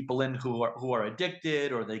won't let people in who are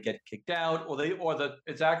addicted, or they get kicked out,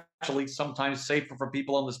 it's actually sometimes safer for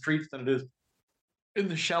people on the streets than it is in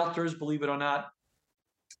the shelters, believe it or not.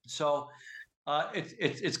 So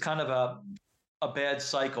it's kind of a bad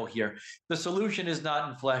cycle here. The solution is not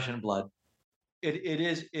in flesh and blood. It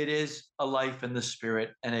is a life in the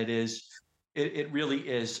spirit, and it really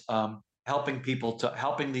is helping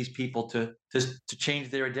these people to change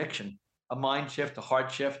their addiction, a mind shift, a heart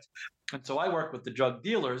shift. And so I work with the drug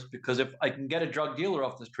dealers, because if I can get a drug dealer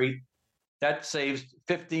off the street, that saves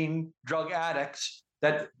 15 drug addicts.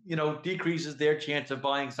 That decreases their chance of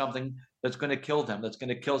buying something that's going to kill them, that's going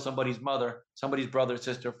to kill somebody's mother, somebody's brother,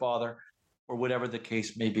 sister, father, or whatever the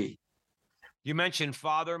case may be. You mentioned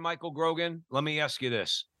father, Michael Grogan. Let me ask you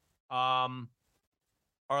this: are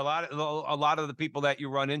a lot of the people that you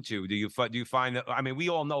run into, do you find that? I mean, we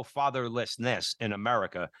all know fatherlessness in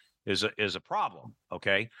America. is a problem.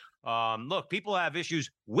 Okay. Look, people have issues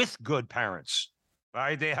with good parents.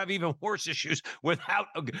 Right? They have even worse issues without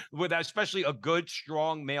especially a good,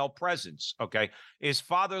 strong male presence. Okay. Is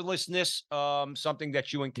fatherlessness something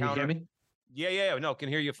that you Can you hear encounter? me? Yeah. No, can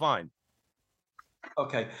hear you fine.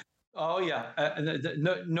 Okay. Oh yeah.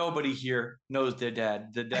 Nobody here knows their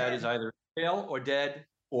dad. The dad is either ill or dead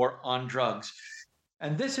or on drugs.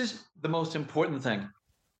 And this is the most important thing.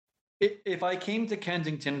 If I came to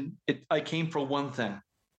Kensington, I came for one thing.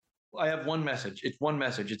 I have one message. It's one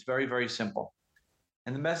message. It's very, very simple.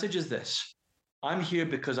 And the message is this: I'm here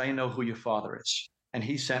because I know who your father is. And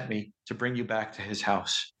he sent me to bring you back to his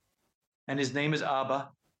house. And his name is Abba.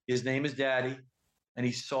 His name is Daddy. And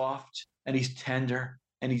he's soft and he's tender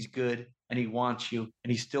and he's good and he wants you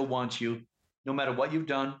and he still wants you. No matter what you've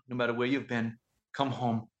done, no matter where you've been, come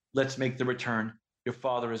home. Let's make the return. Your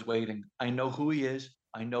father is waiting. I know who he is.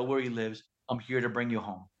 I know where he lives. I'm here to bring you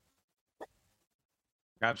home.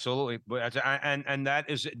 Absolutely. And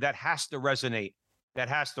that has to resonate. That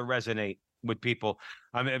has to resonate with people.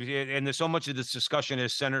 I mean, and there's so much of this discussion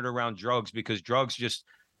is centered around drugs, because drugs just,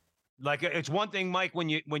 like, it's one thing, Mike, when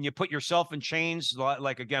you put yourself in chains,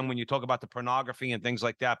 like again, when you talk about the pornography and things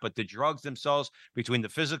like that, but the drugs themselves, between the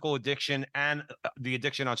physical addiction and the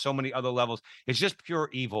addiction on so many other levels, it's just pure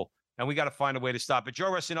evil. And we got to find a way to stop it. Joe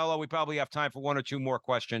Resinello, we probably have time for one or two more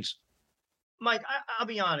questions. Mike, I'll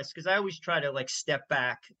be honest, because I always try to like step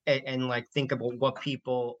back and like think about what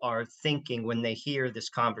people are thinking when they hear this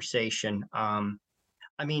conversation. I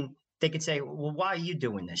mean, they could say, well, why are you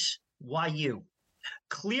doing this? Why you?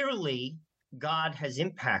 Clearly, God has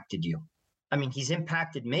impacted you. I mean, he's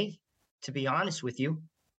impacted me, to be honest with you.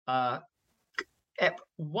 Why?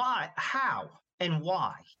 How? And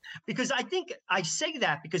why? Because I think I say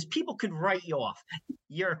that because people could write you off.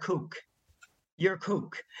 You're a kook. You're a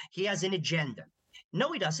kook. He has an agenda.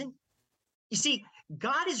 No, he doesn't. You see,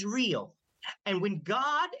 God is real. And when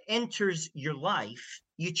God enters your life,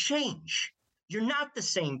 you change. You're not the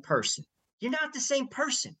same person. You're not the same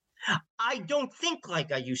person. I don't think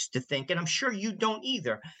like I used to think, and I'm sure you don't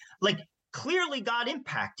either. Like, clearly God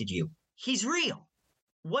impacted you. He's real.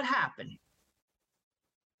 What happened?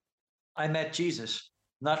 I met Jesus,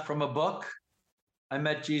 not from a book. I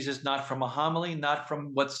met Jesus not from a homily, not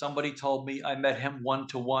from what somebody told me. I met him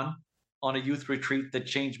one-to-one on a youth retreat that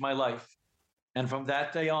changed my life. And from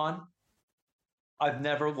that day on, I've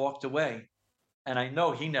never walked away. And I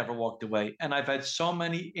know he never walked away. And I've had so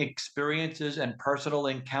many experiences and personal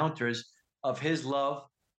encounters of his love,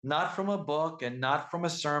 not from a book and not from a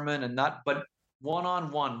sermon but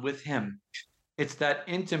one-on-one with him. It's that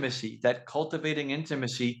intimacy, that cultivating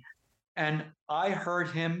intimacy. And I heard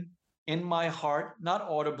him in my heart, not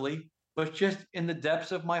audibly, but just in the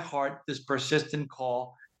depths of my heart, this persistent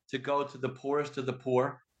call to go to the poorest of the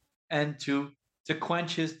poor and to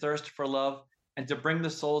quench his thirst for love and to bring the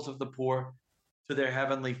souls of the poor to their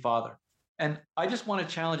heavenly Father. And I just want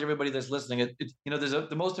to challenge everybody that's listening. There's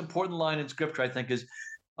the most important line in Scripture, I think, is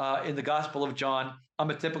in the Gospel of John. I'm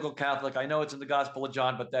a typical Catholic. I know it's in the Gospel of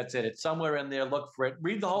John, but that's it. It's somewhere in there. Look for it.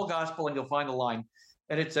 Read the whole Gospel and you'll find the line.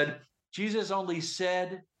 And it said, Jesus only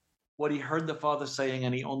said what he heard the Father saying,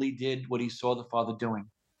 and he only did what he saw the Father doing.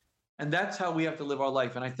 And that's how we have to live our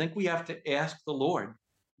life. And I think we have to ask the Lord,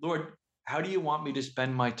 how do you want me to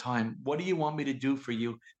spend my time? What do you want me to do for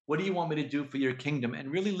you? What do you want me to do for your kingdom?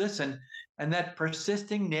 And really listen. And that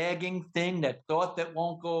persisting, nagging thing, that thought that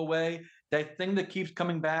won't go away, that thing that keeps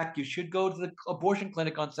coming back, you should go to the abortion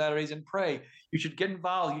clinic on Saturdays and pray. You should get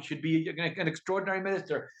involved. You should be an extraordinary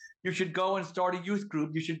minister. You should go and start a youth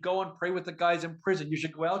group. You should go and pray with the guys in prison. You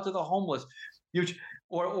should go out to the homeless.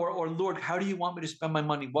 Or Lord, how do you want me to spend my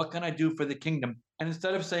money? What can I do for the kingdom? And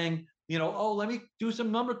instead of saying, let me do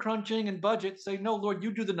some number crunching and budget, say, no, Lord,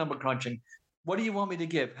 you do the number crunching. What do you want me to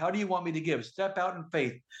give? How do you want me to give? Step out in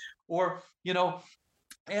faith. Or,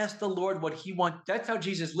 ask the Lord what he wants. That's how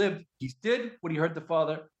Jesus lived. He did what he heard the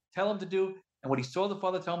Father tell him to do and what he saw the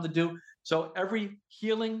Father tell him to do. So every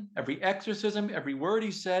healing, every exorcism, every word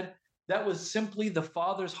he said, that was simply the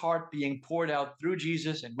Father's heart being poured out through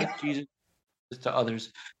Jesus and with Jesus to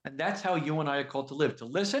others. And that's how you and I are called to live, to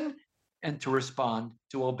listen and to respond,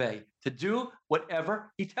 to obey, to do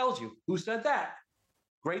whatever he tells you. Who said that?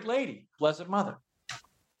 Great lady, Blessed Mother.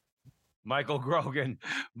 Michael Grogan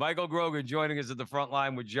joining us at the front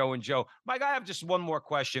line with Joe and Joe. Mike, I have just one more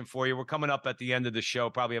question for you. We're coming up at the end of the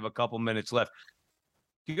show. Probably have a couple minutes left.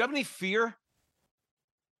 Do you have any fear?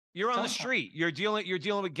 You're on the street. You're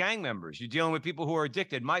dealing with gang members. You're dealing with people who are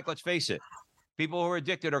addicted. Mike, let's face it. People who are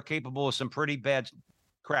addicted are capable of some pretty bad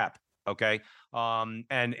crap. Okay. And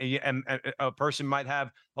a person might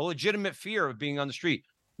have a legitimate fear of being on the street.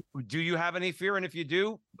 Do you have any fear? And if you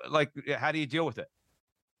do, like, how do you deal with it?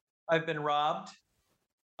 I've been robbed.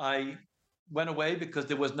 I went away because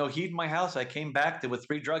there was no heat in my house. I came back. There were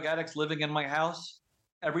 3 drug addicts living in my house.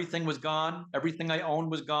 Everything was gone. Everything I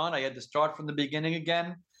owned was gone. I had to start from the beginning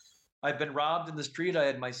again. I've been robbed in the street. I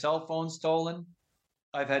had my cell phone stolen.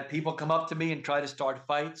 I've had people come up to me and try to start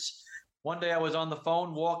fights. One day I was on the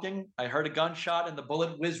phone walking. I heard a gunshot and the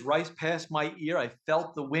bullet whizzed right past my ear. I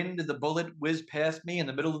felt the wind of the bullet whiz past me in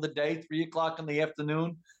the middle of the day, 3 o'clock in the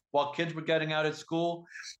afternoon, while kids were getting out of school.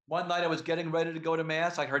 One night I was getting ready to go to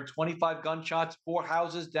mass. I heard 25 gunshots, 4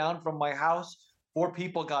 houses down from my house. 4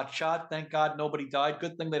 people got shot. Thank God nobody died.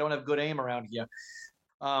 Good thing they don't have good aim around here.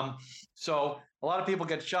 So a lot of people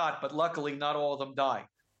get shot, but luckily not all of them die.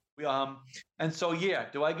 And so, yeah,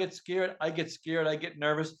 do I get scared? I get scared. I get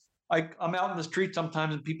nervous. I'm out in the street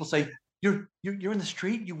sometimes and people say, you're in the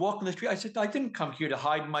street? You walk in the street? I said, I didn't come here to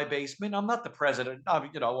hide in my basement. I'm not the president,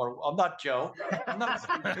 or I'm not Joe. I'm not.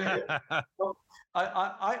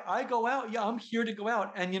 I go out. Yeah, I'm here to go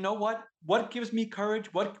out. And you know what? What gives me courage?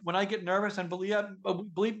 When I get nervous and believe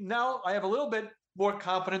now I have a little bit more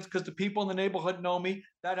confidence because the people in the neighborhood know me.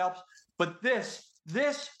 That helps. But this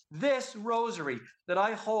rosary that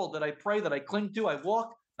I hold, that I pray, that I cling to, I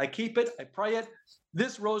walk, I keep it, I pray it.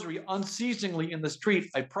 This rosary unceasingly in the street,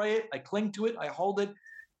 I pray it, I cling to it, I hold it.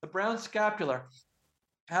 The brown scapular,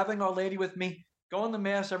 having Our Lady with me, going to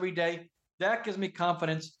mass every day, that gives me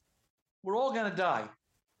confidence. We're all going to die.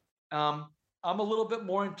 I'm a little bit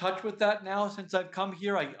more in touch with that now since I've come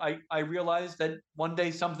here. I realize that one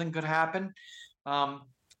day something could happen.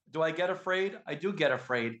 Do I get afraid? I do get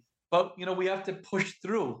afraid. But, we have to push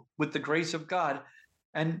through with the grace of God.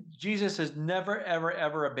 And Jesus has never, ever,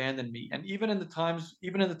 ever abandoned me. And even in the times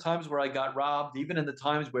where I got robbed, even in the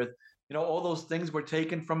times where, all those things were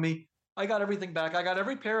taken from me, I got everything back. I got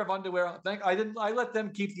every pair of underwear. I let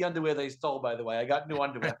them keep the underwear they stole, by the way. I got new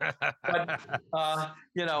underwear. But,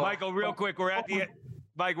 Michael, real quick, we're at the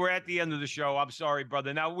end of the show. I'm sorry,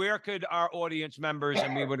 brother. Now, where could our audience members,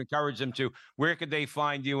 and we would encourage them to, where could they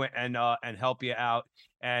find you and help you out?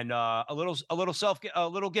 And a little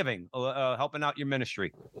giving, helping out your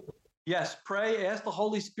ministry. Yes, pray, ask the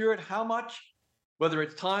Holy Spirit how much, whether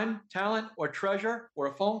it's time, talent, or treasure, or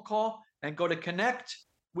a phone call, and go to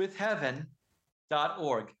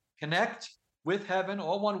connectwithheaven.org. Connectwithheaven,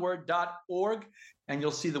 all one word, .org, and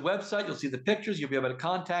you'll see the website, you'll see the pictures, you'll be able to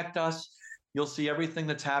contact us, you'll see everything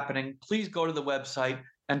that's happening. Please go to the website,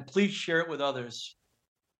 and please share it with others.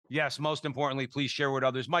 Yes, most importantly, please share with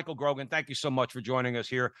others. Michael Grogan, thank you so much for joining us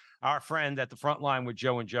here. Our friend at the front line with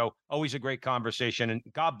Joe and Joe. Always a great conversation, and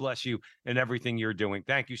God bless you in everything you're doing.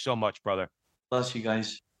 Thank you so much, brother. Bless you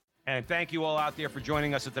guys. And thank you all out there for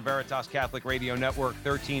joining us at the Veritas Catholic Radio Network,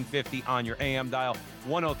 1350 on your AM dial,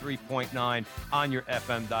 103.9 on your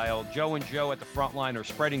FM dial. Joe and Joe at the front line are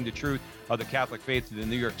spreading the truth of the Catholic faith to the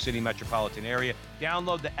New York City metropolitan area.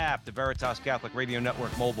 Download the app, the Veritas Catholic Radio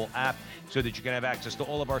Network mobile app, so that you can have access to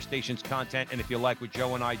all of our station's content. And if you like what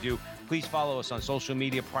Joe and I do, please follow us on social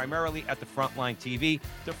media, primarily at the Frontline TV,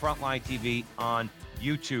 the Frontline TV on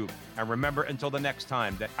YouTube. And remember, until the next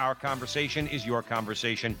time, that our conversation is your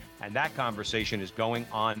conversation, and that conversation is going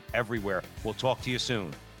on everywhere. We'll talk to you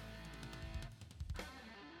soon.